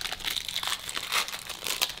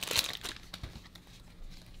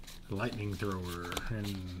 Lightning thrower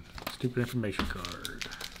and stupid information card.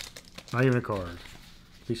 Not even a card.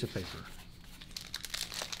 Piece of paper.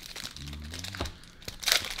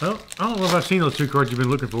 Well, I don't know if I've seen those 2 cards you've been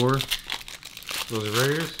looking for. Those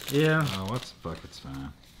rares? Yeah. Oh, what's the fuck? It's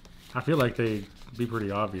fine. I feel like they'd be pretty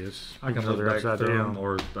obvious. I can look look back upside through down. them,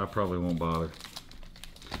 or I probably won't bother.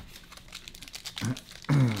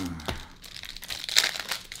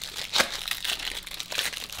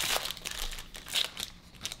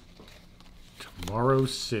 Tomorrow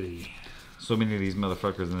City. So many of these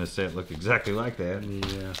motherfuckers in this set look exactly like that.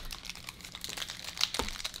 Yeah.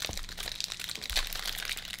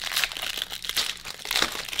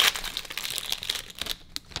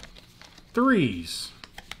 Threes.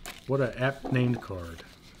 What a apt named card.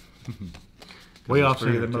 Way off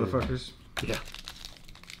Three center, of them too. motherfuckers. Yeah.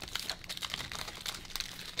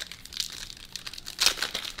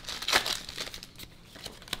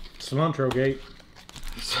 Cilantro Gate.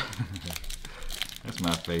 That's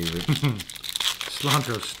my favorite.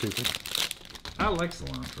 Cilantro's stupid. I like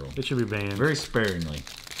cilantro. It should be banned. Very sparingly.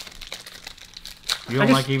 You I don't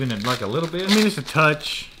guess- like even in like a little bit? I mean, it's a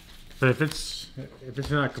touch, but if it's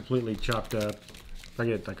not completely chopped up, if I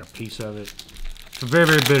get like a piece of it, it's very,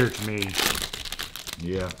 very bitter to me.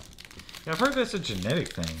 Yeah. I've heard that's a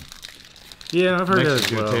genetic thing. Yeah, I've heard that Makes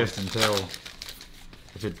as you do well. a test and tell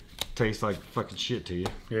if it tastes like fucking shit to you.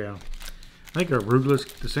 Yeah. I think arugula's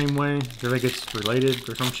the same way. Do they get related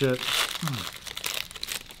or some shit?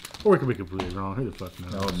 Or we could be completely wrong. Who the fuck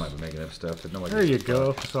knows? No, I might be making up stuff, but nobody. There you gives a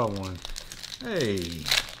go. fuck. I saw one. Hey.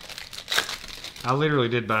 I literally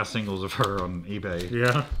did buy singles of her on eBay.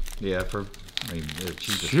 Yeah. Yeah, for I mean, the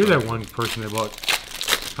cheapest. You're that price. one person that bought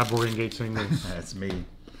Hyborian Gate singles. That's me.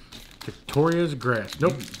 Victoria's Grass.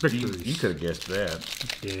 Nope. Victories. You could have guessed that.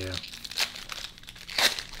 Yeah.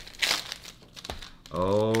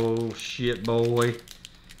 Oh shit, boy!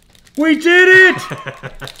 We did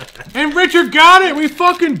it! And Richard got it! We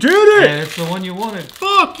fucking did it! And it's the one you wanted.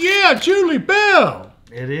 Fuck yeah, Julie Bell!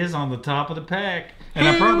 It is on the top of the pack, and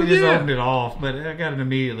I Hell probably just yeah. opened it off, but I got it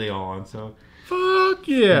immediately on. So Fuck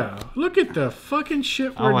yeah. Look at the fucking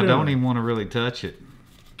shit we're I doing. don't even want to really touch it.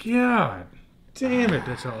 God damn it,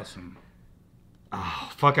 that's awesome. Oh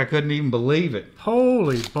fuck! I couldn't even believe it.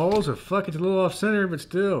 Holy balls of fuck, it's a little off center, but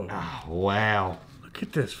still. Oh, wow! Look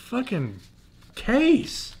at this fucking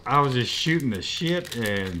case. I was just shooting the shit,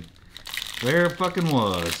 and there it fucking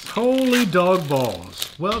was. Holy dog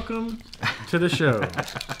balls. Welcome to the show,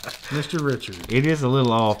 Mr. Richard. It is a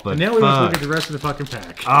little off, but And now we want to look fuck. at the rest of the fucking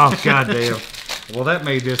pack. Oh goddamn! Well, that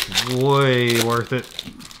made this way worth it.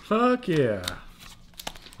 Fuck yeah.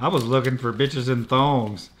 I was looking for bitches in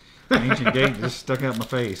thongs. Ancient Gate just stuck out my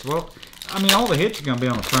face. Well, I mean, all the hits are gonna be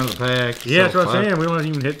on the front of the pack. Yeah, so that's what I'm fuck. saying. We don't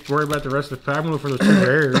even worry about the rest of the pack. I'm looking for the 2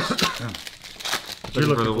 rares. You're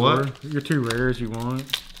Looking for the what? Your 2 rares you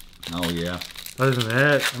want. Oh yeah. Other than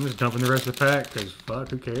that, I'm just dumping the rest of the pack because fuck,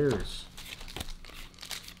 who cares?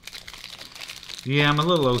 Yeah, I'm a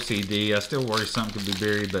little OCD. I still worry something could be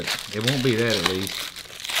buried, but it won't be that at least.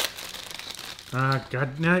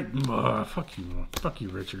 God, nah, fuck you. Fuck you,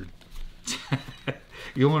 Richard.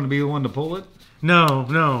 You want to be the one to pull it?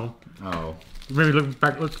 No. Oh. Maybe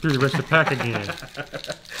look through the rest of the pack again.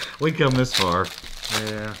 We come this far.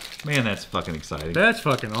 Yeah. Man, that's fucking exciting. That's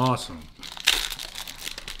fucking awesome.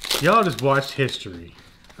 Y'all just watched history.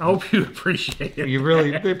 I hope you appreciate it. You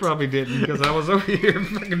really, they probably didn't because I was over here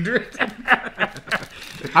fucking drifting.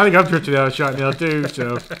 I think I'm drifted out of shot now too,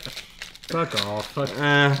 so fuck off. Fuck.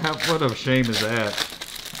 What a shame is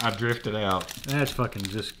that? I drifted out. That's fucking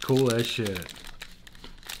just cool as shit.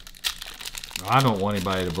 I don't want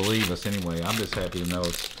anybody to believe us anyway. I'm just happy to know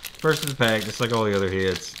it's first in the pack, just like all the other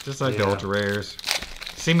hits. Just like the Yeah. ultra rares.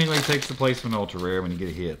 Seemingly takes the place of an ultra rare when you get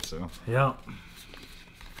a hit, so. Yeah.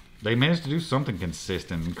 They managed to do something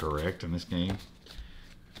consistent and correct in this game.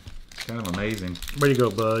 It's kind of amazing. Way to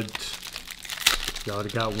go, bud. Y'all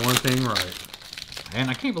got one thing right.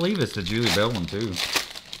 And I can't believe it's the Julie Bell one, too.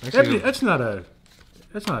 Actually, That's not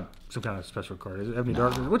some kind of special card, is it? Ebony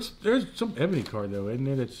Darkness. There's some Ebony card though, isn't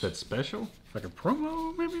it? It's that's special? like a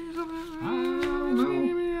promo, maybe or something. I don't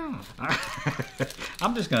know.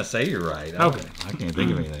 I'm just going to say you're right. Okay. I can't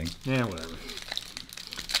think of anything. Yeah, whatever.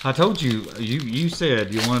 I told you, you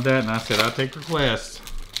said you wanted that, and I said I'd take requests.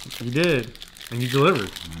 You did, and you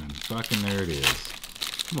delivered. And fucking there it is.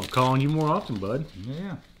 I'm gonna call on you more often, bud.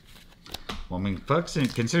 Yeah. Well, I mean,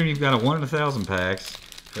 considering you've got a 1 in 1,000 packs,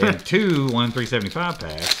 and 2 1 in 375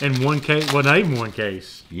 packs. And one case, well, not even one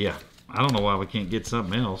case. Yeah. I don't know why we can't get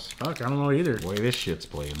something else. Fuck, I don't know either. The way this shit's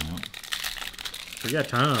playing out. We got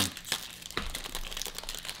time.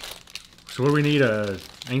 So what do we need? A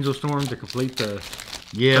Angel Storm to complete the...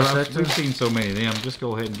 Yeah, we've seen so many of them. Just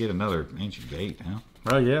go ahead and get another Ancient Gate, huh?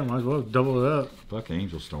 Oh yeah, might as well double it up. Fuck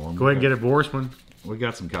Angel Storm. Go ahead and get a Boris one. We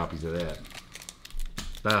got some copies of that.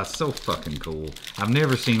 That's so fucking cool. I've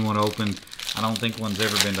never seen one opened. I don't think one's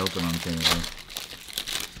ever been open on camera.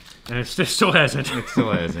 And it still hasn't. It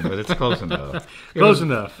still hasn't, but it's close enough. Close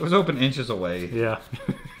enough. It was open inches away. Yeah.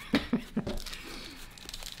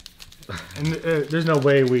 And there's no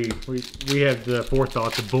way we have the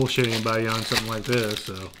forethought to bullshit anybody on something like this,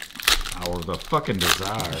 so. Or the fucking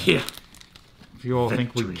desire. Yeah. If you all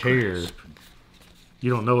think we care. You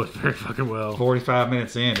don't know it very fucking well. 45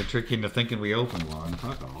 minutes in to trick you into thinking we opened one.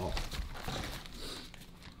 Fuck off.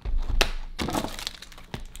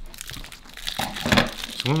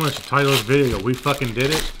 Someone wants to title this video, "We fucking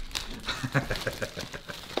did it."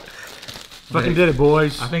 Fucking did it,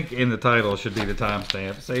 boys. I think in the title should be the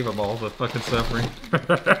timestamp. Save them all the fucking suffering.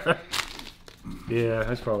 Yeah,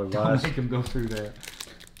 that's probably wise. Make them go through that.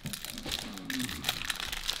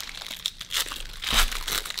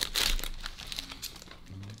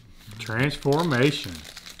 Transformation.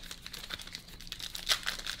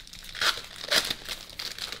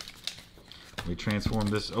 We transformed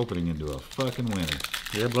this opening into a fucking winner.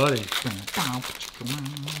 Yeah, buddy.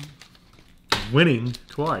 Winning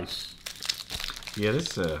twice. Yeah,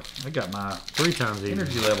 this I got my 3 times even.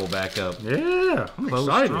 energy level back up. Yeah, I'm Close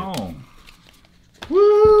excited. strong.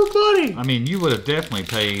 Woo, buddy! I mean, you would have definitely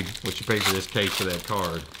paid what you paid for this case for that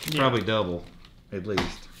card. Yeah. Probably double, at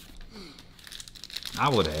least. I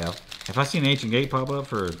would have. If I seen an Ancient Gate pop up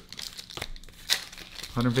for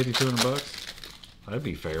 150, 200 bucks, that'd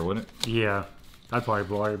be fair, wouldn't it? Yeah, I'd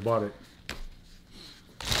probably already bought it.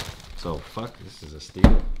 So, fuck, this is a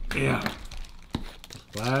steal. Yeah.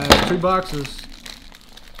 Last 2 boxes.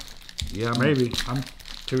 Yeah, Maybe. I'm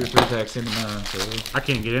 2 or 3 packs into mine, so. I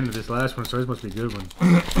can't get into this last one, so this must be a good one.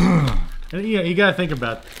 And you gotta think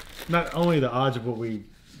about not only the odds of what we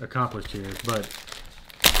accomplished here, but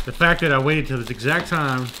the fact that I waited till this exact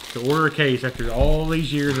time to order a case after all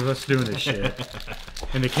these years of us doing this shit.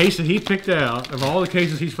 And the case that he picked out, of all the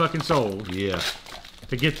cases he's fucking sold, Yeah.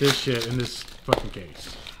 to get this shit in this fucking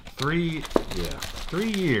case. 3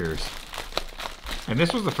 years. And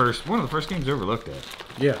this was one of the first games I ever looked at.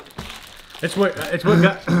 Yeah. It's what got,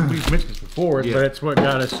 we've mentioned this before, Yeah. but it's what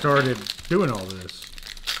got us started doing all this.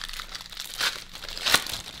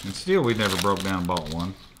 And still, we never broke down and bought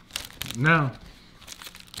one. No.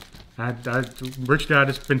 Rich guy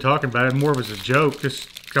just been talking about it more of as a joke. Just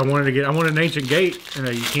I wanted an Ancient Gate, and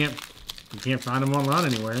you can't find them online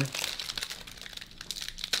anywhere.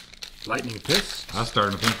 Lightning Fist. I was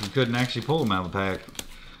starting to think we couldn't actually pull them out of the pack.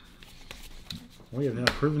 We have now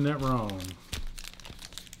proven that wrong.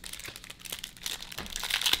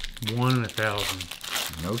 1 in 1,000.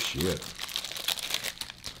 No shit.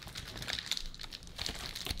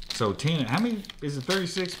 So 10, how many, is it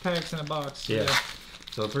 36 packs in a box? Yeah.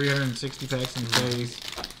 So 360 packs in a case.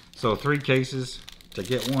 So 3 cases to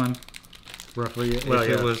get one. Roughly. Well,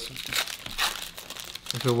 if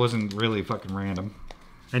it wasn't really fucking random.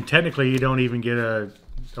 And technically, you don't even get a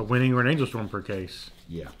winning or an Angel Storm per case.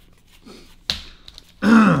 Yeah.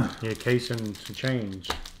 Yeah, case and some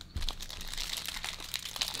change.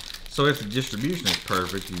 So if the distribution is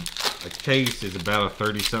perfect, a case is about a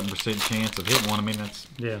 30-something% chance of hitting one. I mean, that's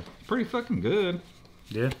pretty fucking good.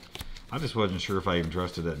 Yeah. I just wasn't sure if I even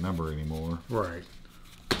trusted that number anymore. Right.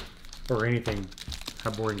 Or anything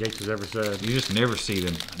Hyborian Gates has ever said. You just never see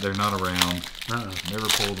them. They're not around. Never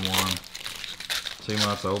pulled one. Seen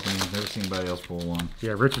lots of openings. Never seen anybody else pull one.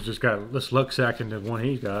 Yeah, Richard just got this luck sack into one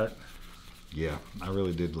he's got. Yeah, I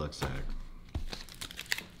really did luck sack.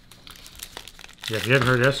 Yeah, if you haven't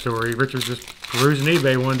heard that story, Richard's just perusing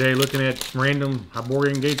eBay one day looking at random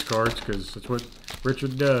Hyborian Gates cards because that's what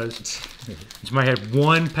Richard does. Somebody had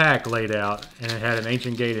 1 pack laid out and it had an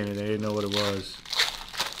Ancient Gate in it. They didn't know what it was.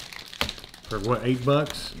 For what,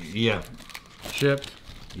 $8? Yeah. Shipped?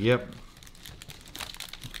 Yep.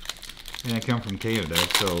 And I come from Canada,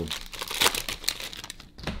 so.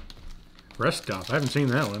 Rest Stop. I haven't seen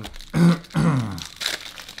that one.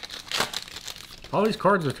 All these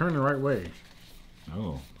cards are turned the right way.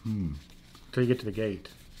 Oh. Until you get to the gate.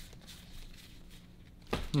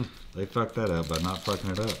 They fucked that up by not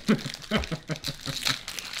fucking it up.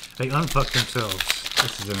 They unfucked themselves.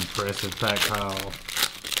 This is an impressive pack pile.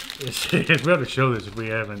 We'll have to show this if we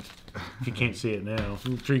haven't. If you can't see it now.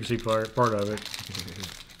 I'm sure you can see part of it.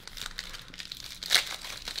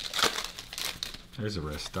 There's a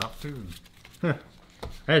Rest Stop too.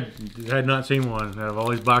 I had not seen one out of all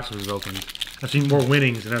these boxes we've opened. I've seen more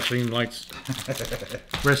winnings than I've seen lights.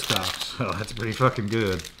 Rest stops. Oh, that's pretty fucking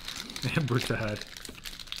good. Amber side.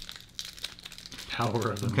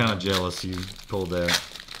 Power of I'm the kind of jealous you pulled that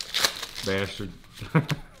bastard. I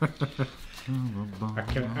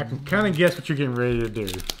can kind of guess what you're getting ready to do.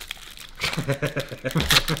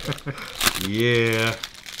 Yeah.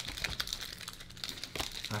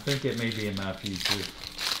 I think it may be in my future.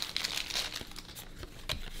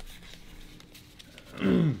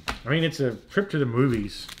 I mean, it's a trip to the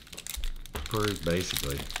movies.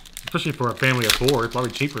 Basically. Especially for a family of 4. It's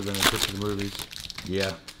probably cheaper than a trip to the movies.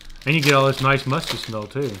 Yeah. And you get all this nice musty smell,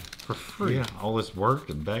 too. For free. Yeah. All this work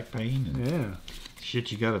and back pain and Yeah.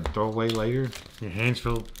 shit you got to throw away later. Your hands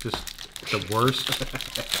feel just the worst.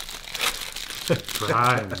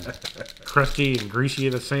 Dry and crusty and greasy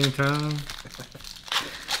at the same time.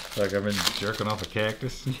 Like I've been jerking off a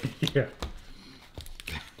cactus. Yeah.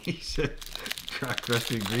 He said, dry,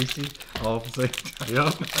 crusty, and greasy all at the same time.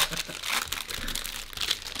 Yep.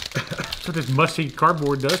 That's what this musty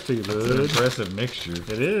cardboard does to you, It's an bud. impressive mixture. It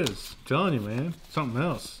is. I'm telling you, man. Something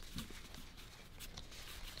else.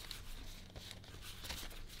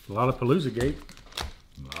 A lot of Palooza Gate.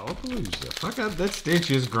 Lollapalooza. Fuck, that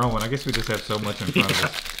stench is growing. I guess we just have so much in front of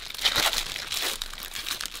us.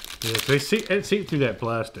 Yeah, they see through that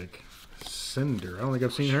plastic. Cinder. I don't think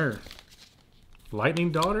I've seen her.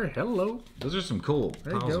 Lightning Daughter. Hello. Those are some cool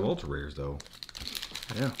There you piles of go. ultra rares, though.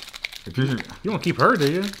 Yeah. If you're, You want to keep her,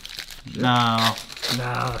 do you? no,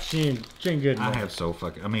 Nah, she ain't good I enough. have so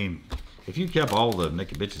fucking. I mean, if you kept all the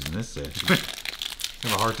naked bitches in this set, you'd have a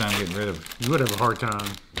hard time getting rid of. You would have a hard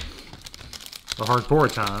time. A hard poor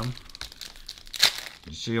time.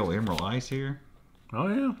 You see old Emerald Ice here? Oh,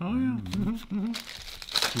 yeah. Oh, yeah.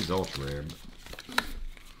 She's ultra rare.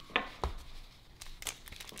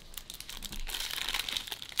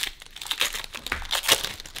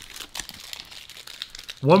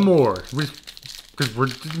 One more. Because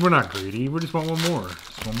we're not greedy. We just want one more.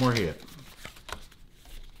 Just one more hit.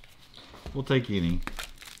 We'll take any.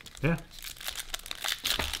 Yeah.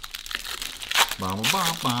 Bow,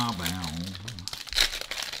 bow, bow, bow.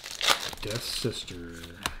 Death's Sister.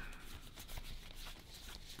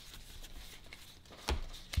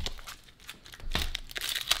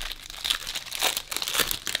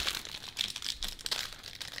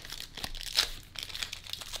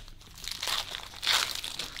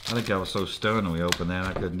 I think I was so stunned when we opened that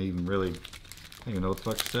I couldn't even really. I didn't even know what the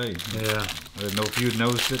fuck to say. Yeah. I didn't know if you'd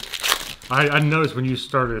noticed it. I noticed when you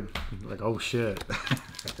started, like, oh shit.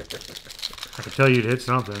 I could tell you'd hit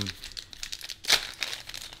something.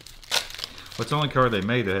 Well, it's the only card they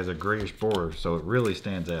made that has a grayish border, so it really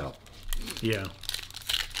stands out. Yeah.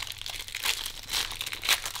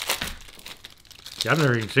 Yeah, I've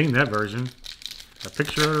never even seen that version. A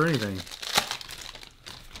picture of it or anything.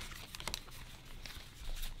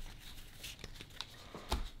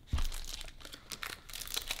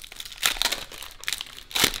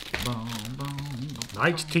 Boom, boom, boom.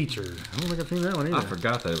 Knight's Teacher. I don't think I've seen that one either. I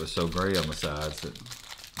forgot that it was so gray on the sides. That,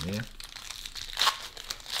 yeah.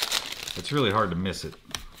 It's really hard to miss it.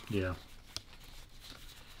 Yeah.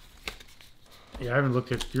 Yeah, I haven't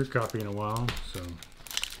looked at your copy in a while, so.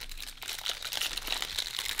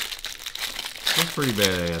 It's pretty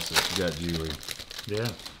badass if you got jewelry. Yeah.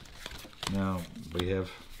 Now, we have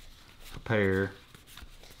a pair.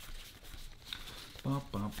 I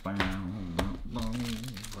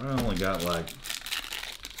only got like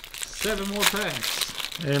 7 more packs.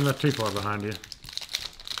 And not too far behind you.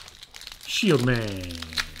 Shield Man.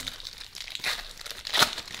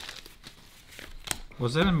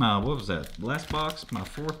 Was that in my, what was that, last box? My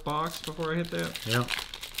 4th box before I hit that? Yeah.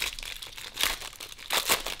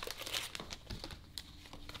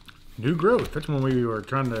 New Growth. That's one we were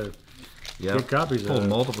trying to Yeah. get copies Pulled of.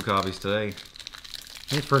 multiple copies today. It's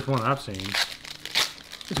the first one I've seen.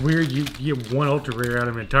 It's weird you get one ultra rare out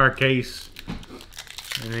of an entire case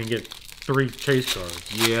and then get 3 chase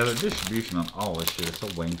cards. Yeah, the distribution on all this shit is so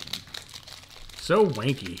wanky. So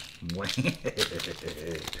wanky.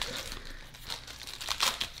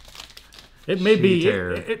 It may be.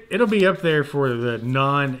 Cheater. It'll be up there for the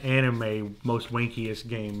non-anime most wankiest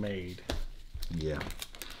game made. Yeah.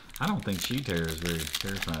 I don't think She Terror is very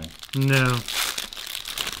terrifying. No.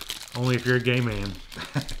 Only if you're a gay man.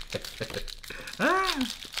 Ah!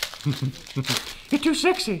 You're too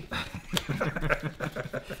sexy.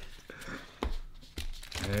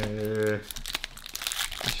 I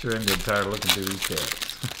sure am getting tired of looking through these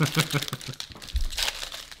cats.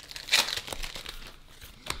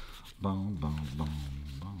 Boom, boom, boom,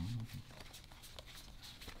 boom.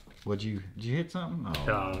 Did you hit something?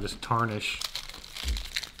 Oh. Oh, just tarnish.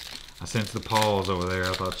 I sensed the pause over there.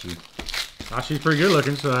 I thought you. Oh, she's pretty good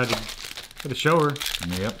looking, so I had to show her.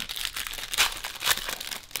 Yep.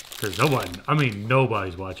 Because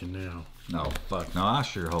nobody's watching now. No, fuck no. I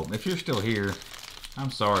sure hope. If you're still here,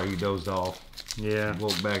 I'm sorry you dozed off. Yeah.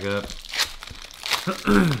 Woke back up.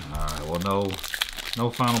 Alright, well, no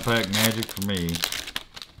final pack magic for me.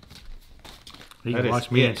 You can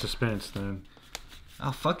watch me in suspense then.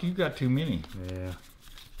 Oh, fuck, you got too many. Yeah.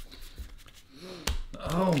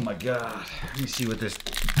 Oh my god. Let me see what this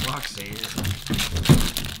box is.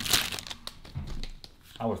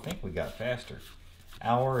 I would think we got faster.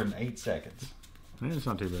 Hour and 8 seconds. Yeah, it's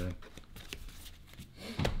not too bad.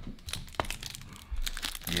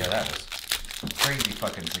 Yeah, that was crazy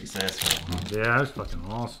fucking successful. Yeah, that was fucking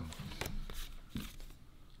awesome.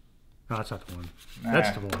 No, that's not the one. Nah.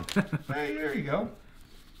 That's the one. Hey, there you go.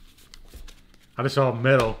 I just saw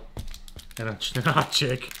metal and a hot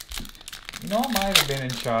chick. You know, I might have been in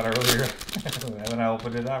shot earlier when I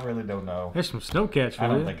opened it. I really don't know. There's some snowcats for I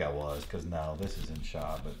you. don't think I was, because no, this is in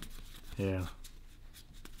shot, but... Yeah.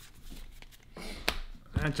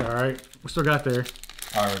 That's alright. We still got there.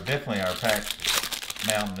 Definitely our pack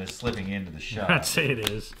mountain is slipping into the shot. I'd say it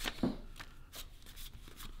is.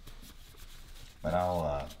 But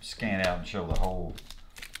I'll scan out and show the whole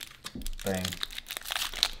thing.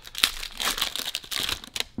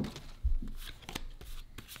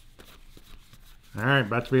 Alright,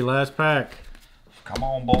 about to be last pack. Come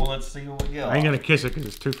on, boy, let's see what we got. I ain't gonna kiss it because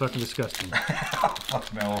it's too fucking disgusting.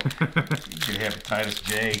 Fuck no. You could hepatitis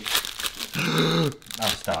J. I'll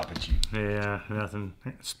stop at you. Yeah, nothing.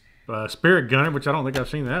 Spirit Gunner, which I don't think I've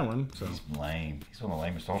seen that one. So. He's lame. He's one of the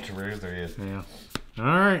lamest ultra rares there is. Yeah.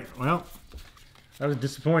 Alright, well, that was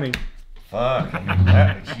disappointing. Fuck.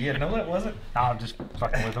 Yeah, no, that wasn't. I'm just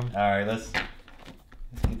fucking with them. Alright, let's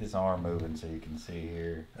get this arm moving so you can see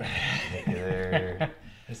here. Look at there.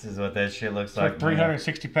 This is what that shit looks like.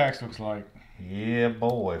 360 packs looks like. Yeah,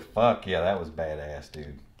 boy. Fuck yeah, that was badass,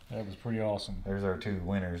 dude. That was pretty awesome. There's our 2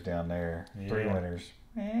 winners down there. Yeah. 3 winners.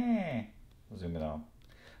 We'll zoom it on.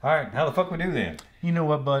 Alright, how the fuck we do then? You know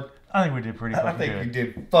what, bud? I think we did pretty fucking good. I think you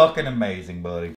did fucking amazing, buddy.